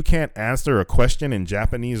if you can't answer a question in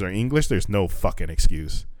Japanese or English, there's no fucking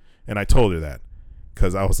excuse. And I told her that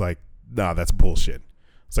because I was like, nah, that's bullshit.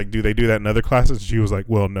 It's like, do they do that in other classes? She was like,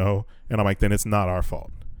 well, no. And I'm like, then it's not our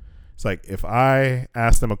fault. It's like, if I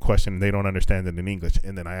ask them a question and they don't understand it in English,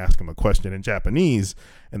 and then I ask them a question in Japanese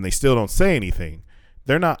and they still don't say anything,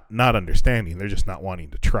 they're not understanding. They're just not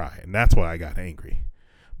wanting to try. And that's why I got angry.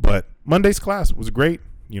 But Monday's class was great.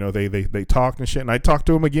 They talked and shit. And I talked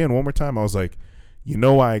to them again one more time. I was like, you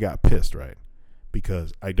know why I got pissed, right?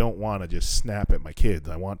 Because I don't want to just snap at my kids.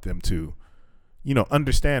 I want them to,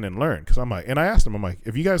 understand and learn. Because I'm like, and I asked them, I'm like,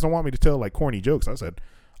 if you guys don't want me to tell like corny jokes, I said,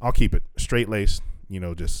 I'll keep it straight laced,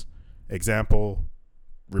 just example,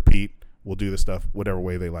 repeat. We'll do the stuff whatever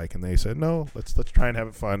way they like. And they said, no, let's try and have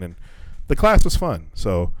it fun. And the class was fun.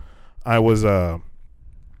 So I was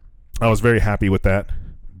very happy with that.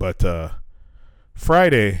 But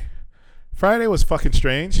Friday was fucking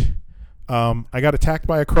strange. I got attacked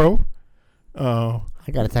by a crow.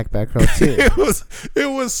 I got attacked by a crow too. it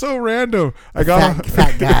was so random. I got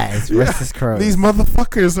fat guys versus crows. These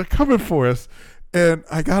motherfuckers are coming for us. And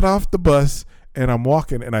I got off the bus and I'm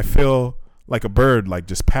walking and I feel like a bird like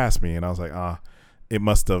just passed me, and I was like, it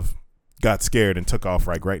must have got scared and took off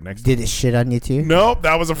right next to me. Did it shit on you too? Nope,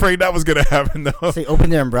 I was afraid that was gonna happen though. So you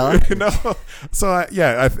opened your umbrella? No. So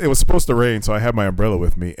it was supposed to rain, so I had my umbrella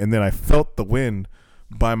with me, and then I felt the wind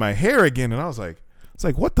by my hair again, and I was like,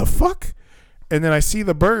 what the fuck? And then I see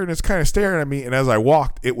the bird and it's kind of staring at me, and as I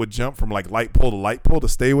walked, it would jump from like light pole to light pole to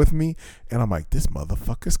stay with me, and I'm like, this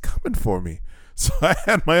motherfucker's coming for me. So I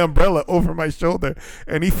had my umbrella over my shoulder,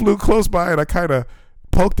 and he flew close by, and I kind of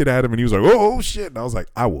poked it at him, and he was like, oh shit. And I was like,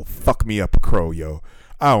 I will fuck me up a crow, yo.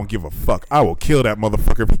 I don't give a fuck. I will kill that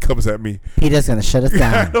motherfucker if he comes at me. Peter's gonna shut us I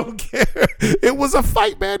down. don't care. It was a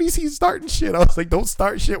fight, man. He's starting shit. I was like, don't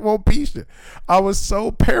start shit, won't be shit. I was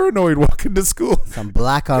so paranoid walking to school. Some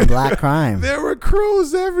black on black crime. There were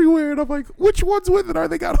crews everywhere, and I'm like, which one's with it? Are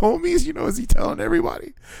they got homies? You know, is he telling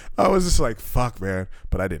everybody? I was just like, fuck, man.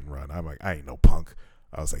 But I didn't run. I'm like, I ain't no punk.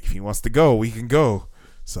 I was like, if he wants to go, we can go.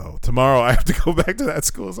 So tomorrow I have to go back to that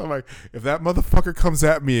school. So I'm like, if that motherfucker comes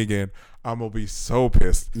at me again, I'm going to be so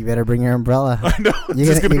pissed. You better bring your umbrella. I know. You're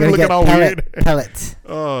just going to be looking all weird. Pellets.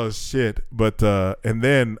 Oh, shit. But, and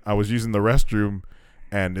then I was using the restroom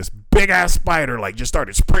and this big ass spider like just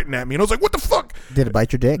started sprinting at me. And I was like, what the fuck? Did it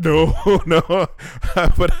bite your dick? No.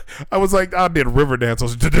 But I was like, I did river dance. I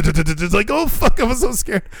was like, oh, fuck. I was so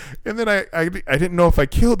scared. And then I didn't know if I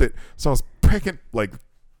killed it. So I was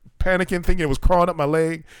panicking, thinking it was crawling up my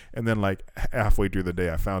leg, and then like halfway through the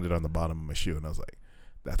day I found it on the bottom of my shoe, and I was like,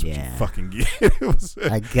 that's what you fucking get.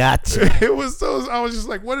 I got you. It was so, I was just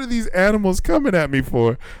like, what are these animals coming at me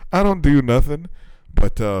for? I don't do nothing.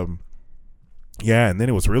 But yeah, and then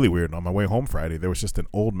it was really weird. On my way home Friday, there was just an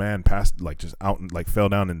old man passed, like just out and like fell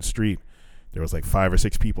down in the street. There was like 5 or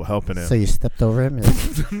 6 people helping him. So you stepped over him?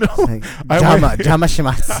 No. Like, Jama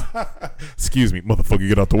shimasu. Excuse me, motherfucker,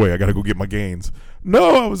 get out the way. I gotta go get my gains.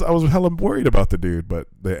 No, I was hella worried about the dude, but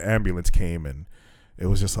the ambulance came and it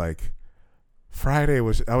was just like Friday I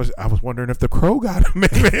was wondering if the crow got him.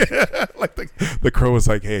 Like the crow was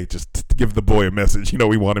like, hey, just give the boy a message. You know,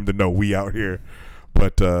 we want him to know we out here.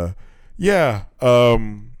 But yeah.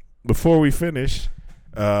 Before we finish,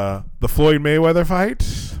 the Floyd Mayweather fight.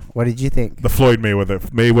 What did you think? The Floyd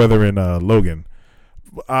Mayweather and Logan.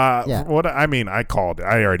 Yeah. What I mean, I called it.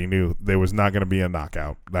 I already knew there was not going to be a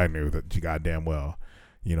knockout. I knew that you goddamn well.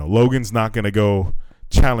 You know, Logan's not going to go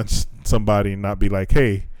challenge somebody and not be like,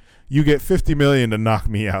 hey, you get $50 million to knock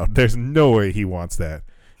me out. There's no way he wants that.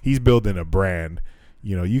 He's building a brand.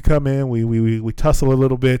 You know, you come in, we tussle a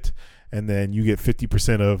little bit, and then you get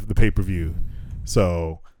 50% of the pay-per-view.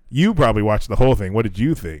 So you probably watched the whole thing. What did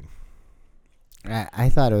you think? I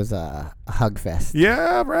thought it was a hug fest.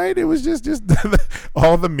 Yeah, right. It was just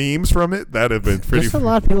all the memes from it that have been pretty. There's a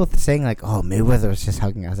lot of people saying like, "Oh, Mayweather was just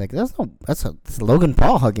hugging." I was like, "That's Logan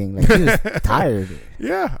Paul hugging." Like he was tired.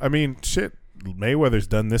 Yeah, I mean, shit. Mayweather's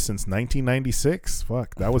done this since 1996.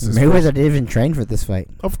 Fuck, that was his Mayweather didn't even train for this fight.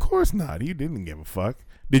 Of course not. He didn't give a fuck.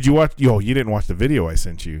 Did you watch? You didn't watch the video I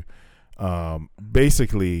sent you.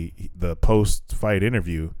 Basically, the post-fight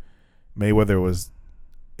interview, Mayweather was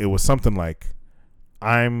something like,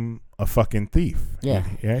 I'm a fucking thief. Yeah.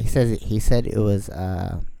 He said it was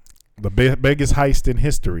the biggest heist in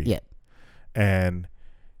history. Yeah. And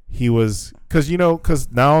he was, because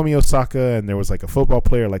Naomi Osaka, and there was like a football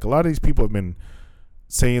player, like a lot of these people have been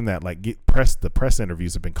saying that like the press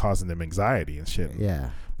interviews have been causing them anxiety and shit. Yeah.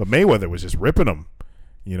 But Mayweather was just ripping them.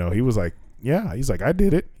 You know, he was like, yeah, he's like, I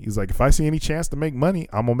did it. He's like, if I see any chance to make money,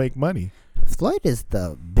 I'm gonna make money. Floyd is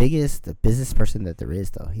the biggest business person that there is,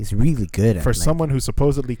 though. He's really good at for someone who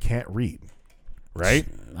supposedly can't read, right?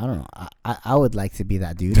 I don't know. I would like to be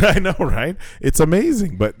that dude. I know, right? It's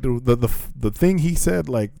amazing. But the thing he said,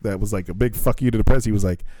 like, that was like a big fuck you to the press. He was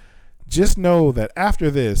like, just know that after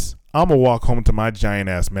this, I'm gonna walk home to my giant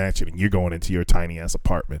ass mansion and you're going into your tiny ass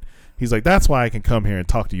apartment. He's like, that's why I can come here and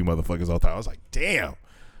talk to you motherfuckers all the time. I was like, damn.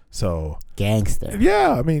 So gangster.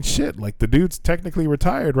 Yeah, I mean, shit. Like, the dude's technically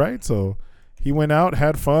retired, right? So he went out,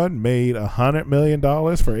 had fun, made $100 million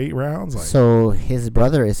for 8 rounds. Like, so his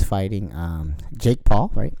brother is fighting Jake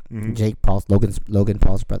Paul, right? Mm-hmm. Jake Paul's Logan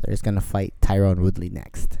Paul's brother is gonna fight Tyron Woodley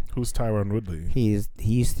next. Who's Tyron Woodley? He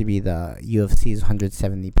used to be the UFC's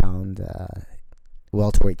 170-pound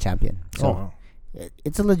welterweight champion. So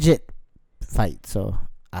it's a legit fight. So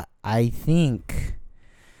I think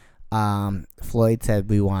Floyd said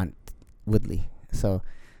we want Woodley, so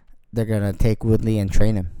they're gonna take Woodley and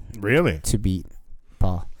train him. Really? To beat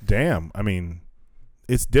Paul. Damn. I mean,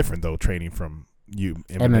 it's different though, training from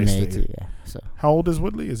MMA too. Yeah. So how old is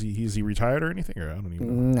Woodley? Is he retired or anything? Or I don't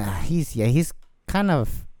even know. Nah, he's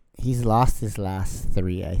lost his last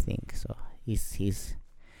 3, I think. So he's.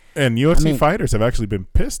 And UFC fighters have actually been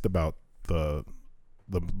pissed about the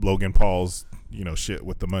Logan Paul's shit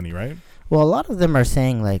with the money, right? Well, a lot of them are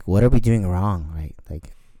saying like, what are we doing wrong, right?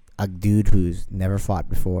 Like a dude who's never fought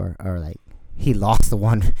before, or like. He lost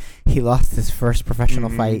his first professional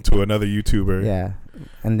fight to another YouTuber. Yeah.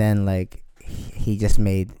 And then like he just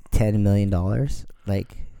made $10 million,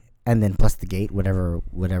 like, and then plus the gate, whatever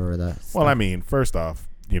the stuff. Well, I mean, first off,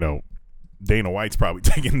 Dana White's probably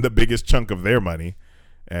taking the biggest chunk of their money,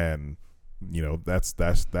 and that's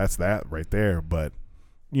that right there. But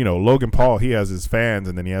Logan Paul, he has his fans,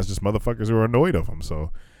 and then he has just motherfuckers who are annoyed of him.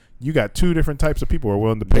 So you got two different types of people who are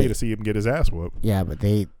willing to pay to see him get his ass whooped. Yeah, but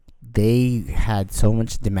they had so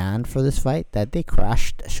much demand for this fight that they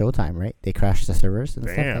crashed Showtime, right? They crashed the servers and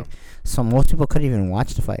stuff. Like, so most people couldn't even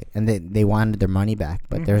watch the fight, and they wanted their money back.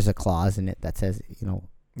 But there's a clause in it that says,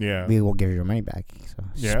 we will give you your money back.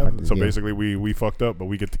 So basically, we fucked up, but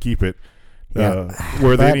we get to keep it. Yeah.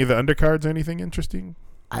 Were there any of the undercards or anything interesting?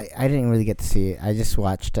 I didn't really get to see it. I just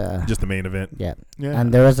watched just the main event. Yeah.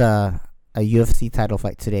 And there was a UFC title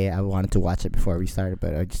fight today. I wanted to watch it before we started,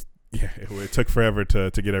 but I just it took forever to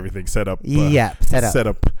get everything set up. Set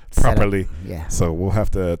up properly. Yeah. So we'll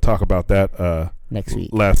have to talk about that next week.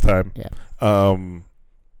 Last time. Yeah.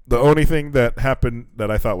 The only thing that happened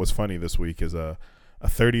that I thought was funny this week is a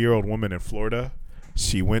 30-year-old woman in Florida.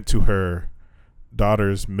 She went to her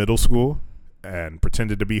daughter's middle school and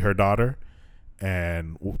pretended to be her daughter,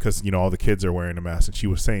 and because all the kids are wearing a mask, and she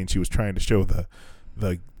was saying she was trying to show the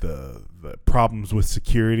problems with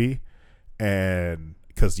security, and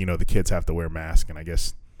because the kids have to wear masks, and I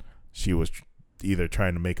guess she was either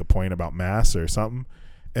trying to make a point about masks or something,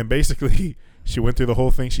 and basically she went through the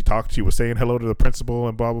whole thing. She was saying hello to the principal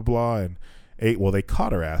and blah blah blah, and they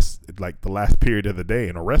caught her ass like the last period of the day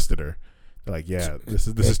and arrested her. They're like, yeah, this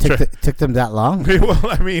is took them that long. Well,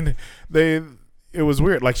 I mean, it was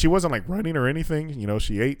weird. Like, she wasn't like running or anything.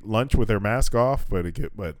 She ate lunch with her mask off, but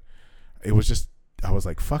it was just, I was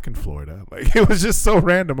like, fucking Florida. Like, it was just so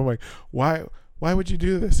random. I'm like, why would you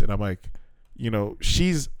do this? And I'm like,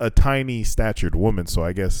 she's a tiny statured woman, so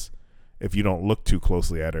I guess if you don't look too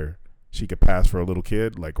closely at her, she could pass for a little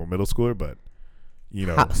kid, like, or middle schooler, but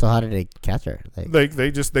so how did they catch her? Like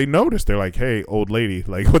they noticed. They're like, hey, old lady,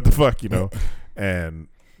 like, what the fuck, and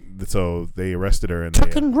so they arrested her and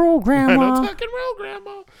tuck and roll, grandma. Tuck and roll,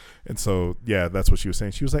 grandma. And so that's what she was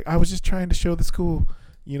saying. She was like, I was just trying to show the school,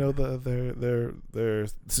 their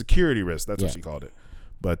security risk. That's what she called it.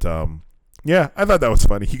 But I thought that was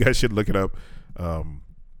funny. You guys should look it up.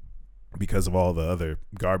 Because of all the other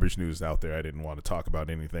garbage news out there, I didn't want to talk about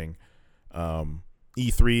anything.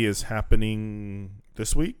 E3 is happening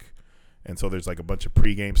this week, and so there's like a bunch of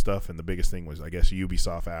pregame stuff, and the biggest thing was, I guess,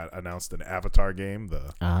 Ubisoft announced an Avatar game,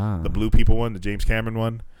 the Blue People one, the James Cameron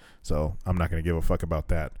one. So I'm not going to give a fuck about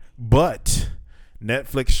that. But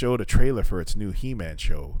Netflix showed a trailer for its new He-Man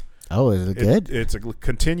show. Oh, is it good? It's a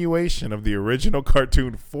continuation of the original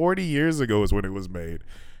cartoon. 40 years ago is when it was made.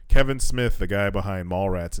 Kevin Smith, the guy behind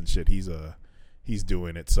Mallrats and shit, he's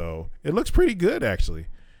doing it. So it looks pretty good, actually.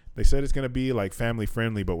 They said it's going to be like family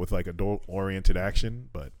friendly, but with like adult oriented action.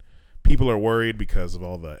 But people are worried because of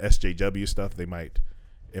all the SJW stuff. It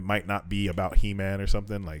might not be about He-Man or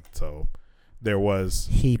something. Like, so there was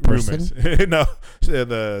rumors. No,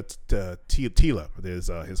 the Tila is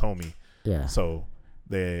his homie. Yeah. So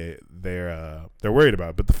they're worried about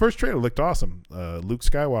it. But the first trailer looked awesome. Luke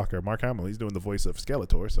Skywalker, Mark Hamill, he's doing the voice of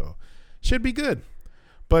Skeletor, so should be good.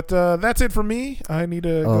 But that's it for me. I need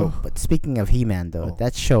to go. But speaking of He-Man, though,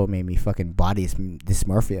 that show made me fucking body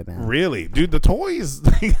dysmorphia, man. Really? Dude, the toys,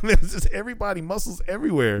 there's just everybody, muscles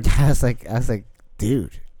everywhere. I was like,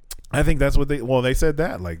 dude. I think that's what they said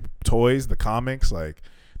that. Like, toys, the comics, like,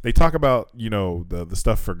 they talk about, the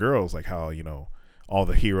stuff for girls, like how, all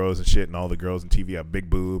the heroes and shit and all the girls in TV have big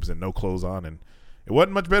boobs and no clothes on, and it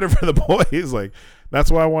wasn't much better for the boys. Like, that's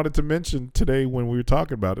why I wanted to mention today when we were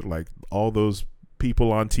talking about it, like, all those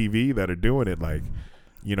people on TV that are doing it, like,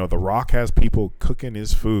 The Rock has people cooking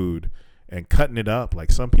his food and cutting it up,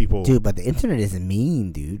 like some people. Dude, but the internet is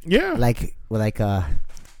mean, dude. Yeah. Like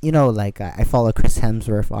I follow Chris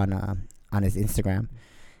Hemsworth on his Instagram,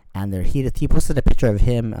 and he posted a picture of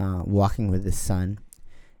him walking with his son,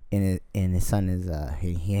 and his son is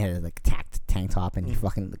he had a like tank top, and he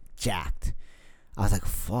fucking looked jacked. I was like,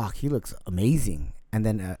 fuck, he looks amazing. And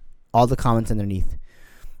then all the comments underneath,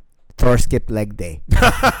 Thor skipped leg day.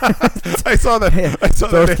 I saw that.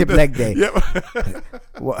 Thor skipped leg day. Yep.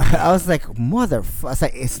 I was like, motherfucker. It's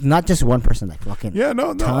like, it's not just one person. Like, fucking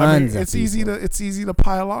no. I mean, it's easy to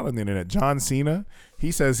pile on the internet. John Cena,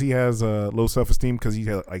 he says he has low self-esteem because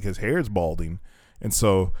his hair is balding, and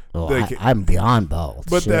so I'm beyond bald.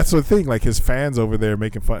 But shit. That's the thing. Like, his fans over there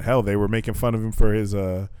making fun. Hell, they were making fun of him for his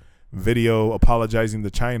video apologizing to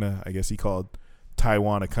China. I guess he called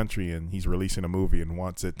Taiwan a country, and he's releasing a movie and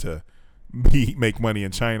wants it to make money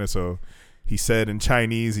in China. So he said in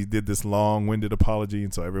Chinese he did this long-winded apology,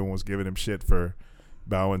 and so everyone was giving him shit for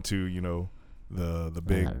bowing to the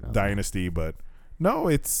big dynasty. But no,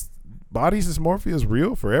 it's body dysmorphia is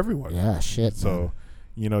real for everyone. Yeah, shit. So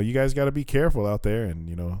you guys got to be careful out there, and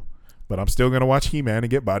But I'm still gonna watch He-Man and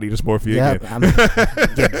get body dysmorphia Yep, again. I'm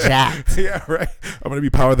get jacked. Yeah, right. I'm gonna be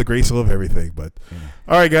Power the Graceful of everything. But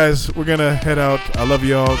all right, guys, we're gonna head out. I love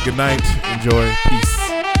y'all. Good night. Enjoy. Peace.